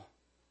example.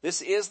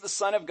 This is the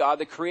Son of God,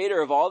 the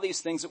creator of all these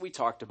things that we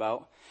talked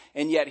about,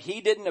 and yet he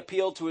didn't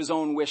appeal to his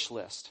own wish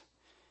list.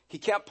 He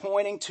kept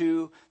pointing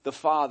to the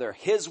Father,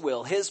 his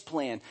will, his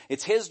plan.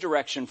 It's his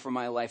direction for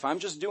my life. I'm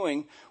just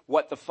doing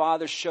what the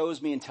Father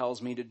shows me and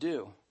tells me to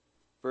do.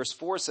 Verse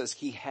 4 says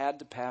he had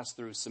to pass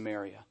through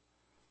Samaria.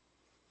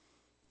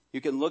 You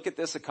can look at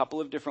this a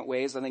couple of different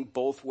ways. I think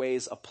both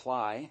ways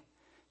apply.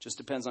 Just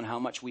depends on how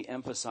much we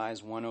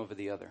emphasize one over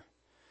the other.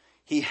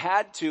 He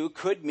had to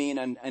could mean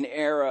an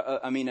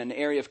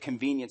area of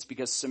convenience,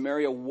 because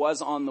Samaria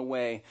was on the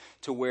way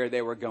to where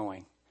they were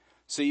going.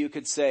 So you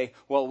could say,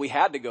 well, we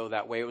had to go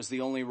that way. It was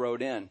the only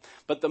road in.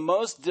 But the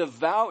most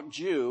devout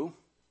Jew,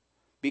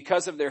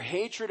 because of their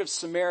hatred of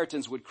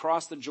Samaritans, would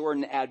cross the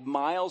Jordan, add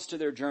miles to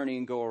their journey,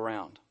 and go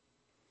around.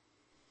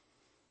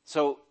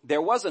 So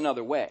there was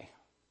another way.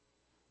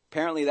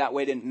 Apparently that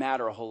way didn't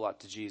matter a whole lot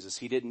to Jesus.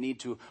 He didn't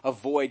need to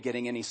avoid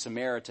getting any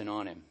Samaritan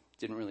on him.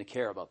 Didn't really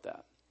care about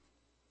that.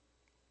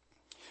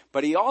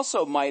 But he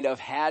also might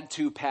have had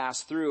to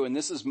pass through, and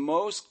this is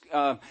most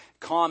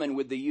common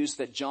with the use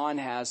that John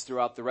has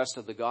throughout the rest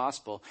of the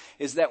gospel,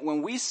 is that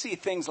when we see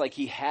things like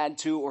he had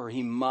to or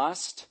he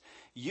must,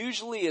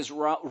 usually is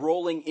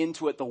rolling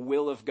into it the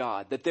will of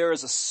God, that there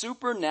is a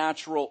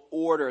supernatural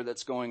order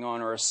that's going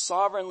on, or a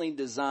sovereignly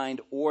designed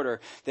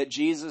order that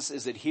Jesus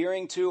is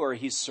adhering to or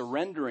he's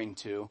surrendering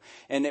to.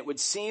 And it would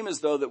seem as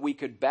though that we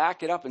could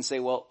back it up and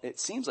say, well, it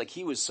seems like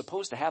he was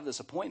supposed to have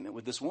this appointment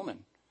with this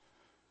woman.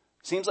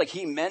 It seems like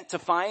he meant to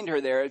find her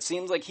there. It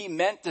seems like he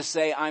meant to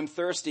say, I'm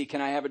thirsty,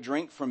 can I have a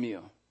drink from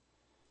you?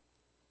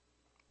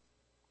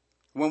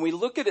 When we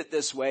look at it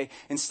this way,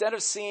 instead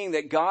of seeing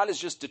that God is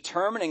just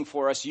determining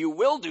for us, you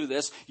will do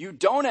this, you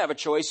don't have a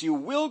choice, you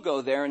will go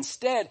there.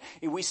 Instead,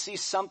 we see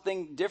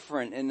something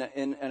different.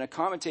 And a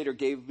commentator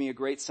gave me a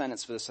great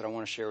sentence for this that I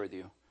want to share with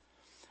you.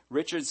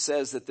 Richard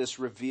says that this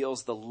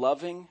reveals the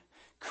loving,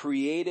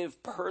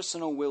 creative,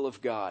 personal will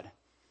of God,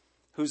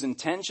 whose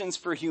intentions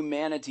for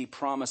humanity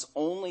promise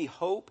only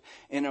hope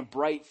and a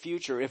bright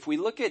future. If we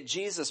look at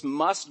Jesus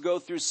must go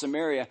through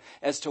Samaria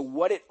as to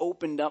what it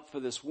opened up for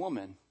this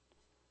woman,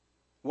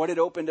 what it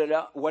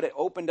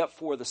opened up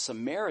for the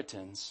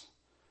Samaritans,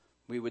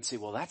 we would say,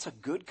 well, that's a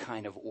good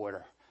kind of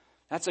order.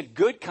 That's a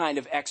good kind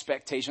of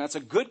expectation. That's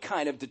a good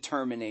kind of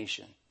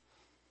determination.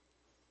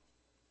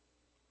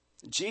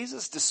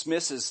 Jesus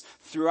dismisses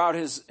throughout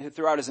his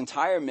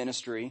entire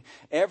ministry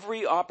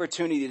every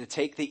opportunity to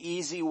take the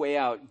easy way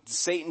out.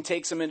 Satan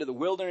takes him into the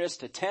wilderness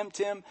to tempt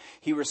him.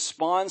 He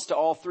responds to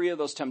all three of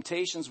those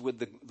temptations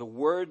with the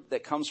word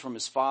that comes from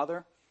his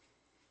Father.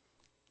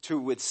 To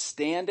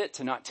withstand it,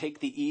 to not take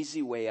the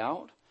easy way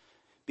out,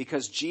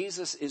 because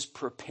Jesus is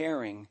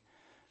preparing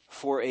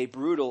for a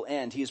brutal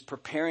end. He is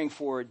preparing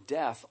for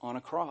death on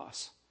a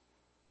cross.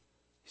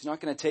 He's not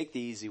going to take the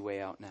easy way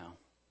out now.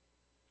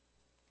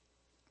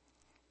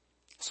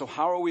 So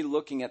how are we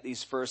looking at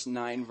these first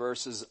 9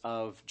 verses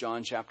of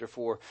John chapter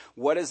 4?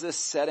 What is this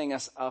setting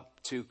us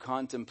up to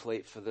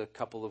contemplate for the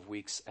couple of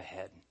weeks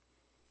ahead?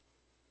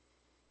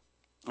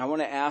 I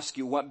want to ask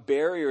you, what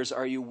barriers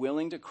are you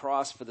willing to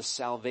cross for the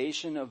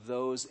salvation of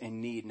those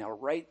in need? Now,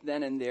 right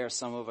then and there,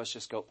 some of us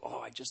just go,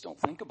 I just don't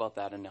think about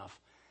that enough.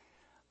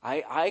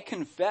 I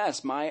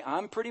confess,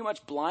 I'm pretty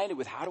much blinded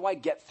with how do I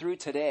get through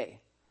today?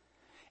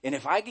 And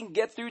if I can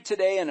get through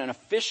today in an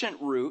efficient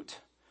route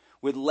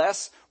with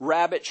less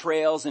rabbit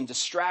trails and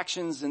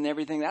distractions and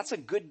everything, that's a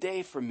good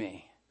day for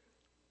me.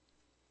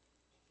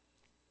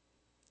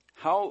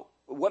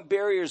 What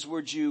barriers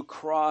would you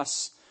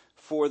cross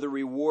for the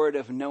reward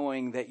of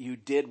knowing that you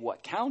did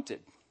what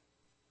counted?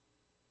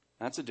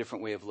 That's a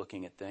different way of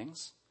looking at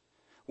things.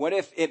 What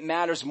if it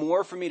matters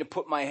more for me to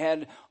put my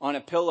head on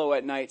a pillow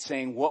at night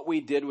saying what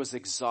we did was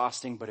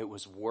exhausting, but it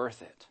was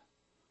worth it?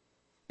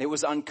 It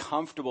was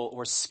uncomfortable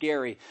or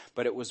scary,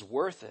 but it was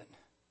worth it.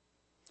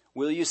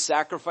 Will you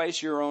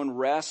sacrifice your own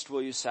rest?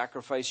 Will you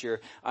sacrifice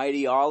your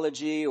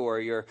ideology or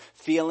your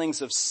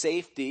feelings of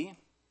safety?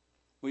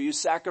 Will you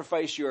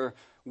sacrifice your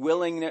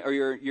willingness or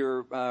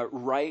your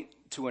right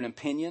to an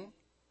opinion?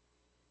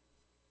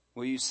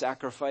 Will you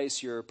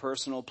sacrifice your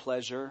personal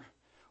pleasure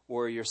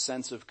or your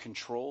sense of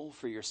control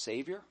for your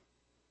Savior?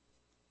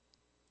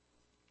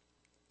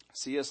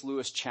 C.S.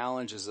 Lewis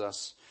challenges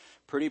us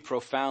pretty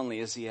profoundly,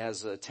 as he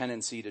has a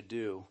tendency to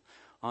do,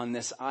 on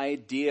this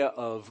idea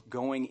of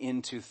going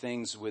into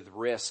things with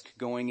risk,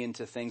 going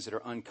into things that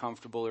are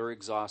uncomfortable or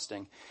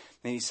exhausting.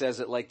 And he says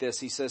it like this.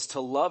 He says, to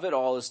love at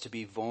all is to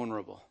be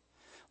vulnerable.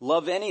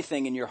 Love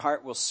anything and your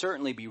heart will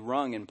certainly be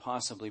wrung and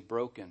possibly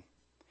broken.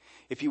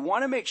 If you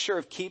want to make sure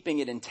of keeping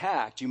it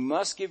intact, you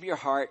must give your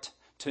heart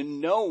to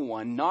no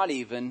one, not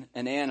even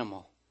an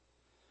animal.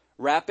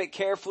 Wrap it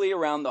carefully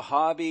around the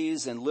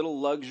hobbies and little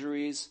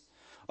luxuries.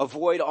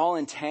 Avoid all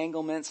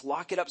entanglements.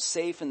 Lock it up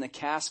safe in the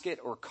casket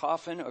or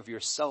coffin of your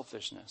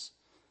selfishness.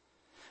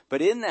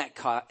 But in that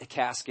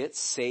casket,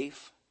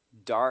 safe,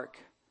 dark,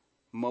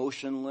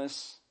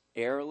 motionless,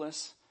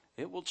 airless,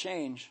 it will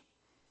change.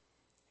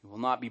 It will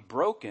not be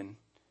broken.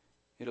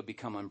 It'll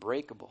become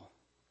unbreakable,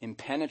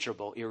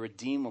 impenetrable,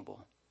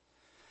 irredeemable.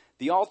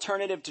 The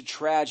alternative to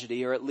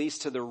tragedy, or at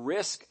least to the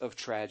risk of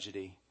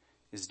tragedy,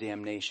 is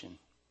damnation.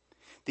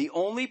 The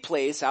only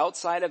place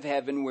outside of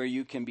heaven where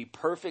you can be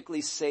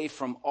perfectly safe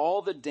from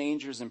all the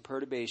dangers and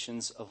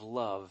perturbations of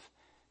love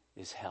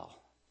is hell.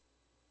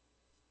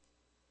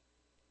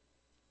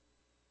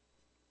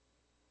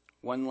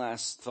 One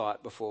last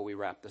thought before we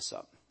wrap this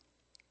up.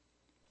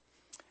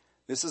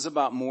 This is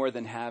about more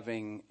than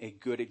having a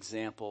good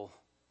example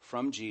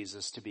from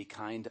Jesus to be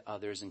kind to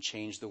others and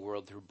change the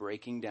world through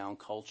breaking down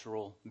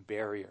cultural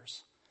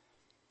barriers.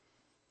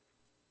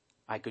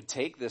 I could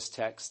take this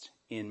text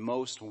in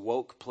most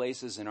woke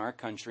places in our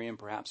country and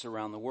perhaps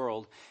around the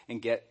world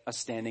and get a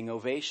standing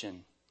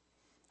ovation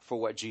for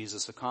what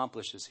Jesus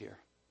accomplishes here.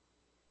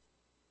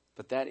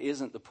 But that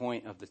isn't the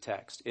point of the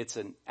text. It's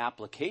an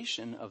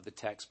application of the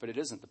text, but it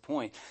isn't the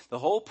point. The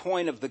whole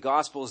point of the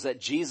gospel is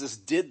that Jesus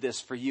did this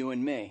for you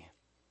and me.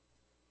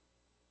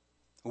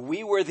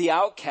 We were the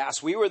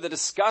outcasts. We were the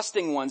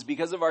disgusting ones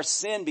because of our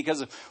sin,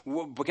 because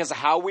of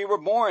how we were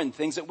born,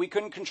 things that we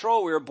couldn't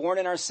control. We were born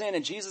in our sin.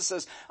 And Jesus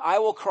says, I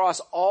will cross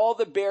all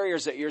the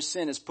barriers that your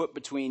sin has put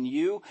between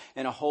you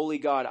and a holy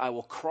God. I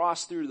will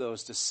cross through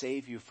those to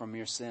save you from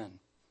your sin.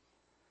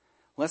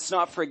 Let's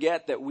not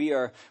forget that we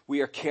are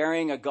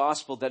carrying a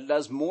gospel that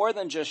does more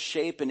than just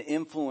shape and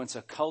influence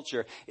a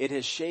culture. It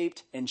has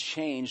shaped and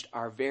changed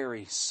our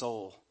very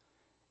soul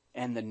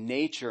and the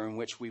nature in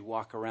which we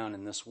walk around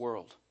in this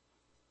world.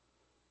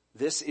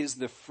 This is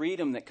the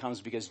freedom that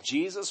comes because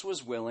Jesus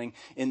was willing,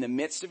 in the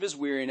midst of his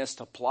weariness,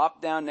 to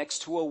plop down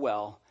next to a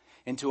well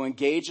and to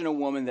engage in a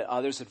woman that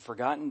others had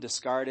forgotten,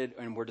 discarded,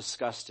 and were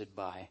disgusted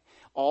by.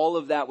 All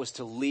of that was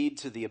to lead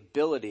to the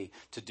ability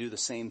to do the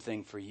same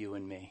thing for you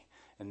and me.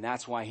 And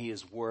that's why he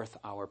is worth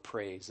our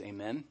praise.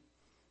 Amen?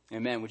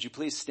 Amen. Would you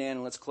please stand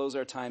and let's close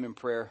our time in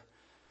prayer.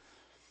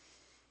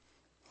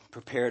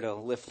 Prepare to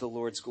lift the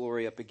Lord's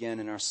glory up again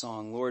in our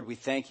song. Lord, we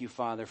thank you,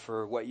 Father,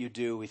 for what you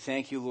do. We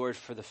thank you, Lord,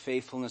 for the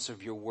faithfulness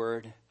of your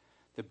word,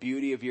 the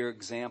beauty of your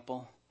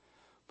example.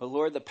 But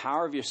Lord, the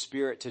power of your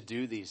Spirit to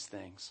do these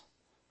things.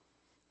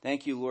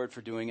 Thank you, Lord, for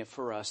doing it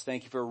for us.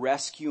 Thank you for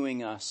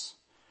rescuing us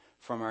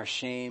from our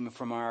shame,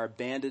 from our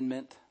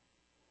abandonment.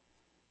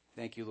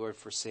 Thank you, Lord,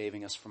 for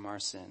saving us from our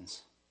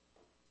sins.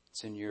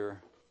 It's in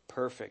your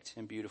perfect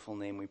and beautiful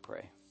name we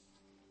pray.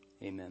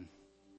 Amen.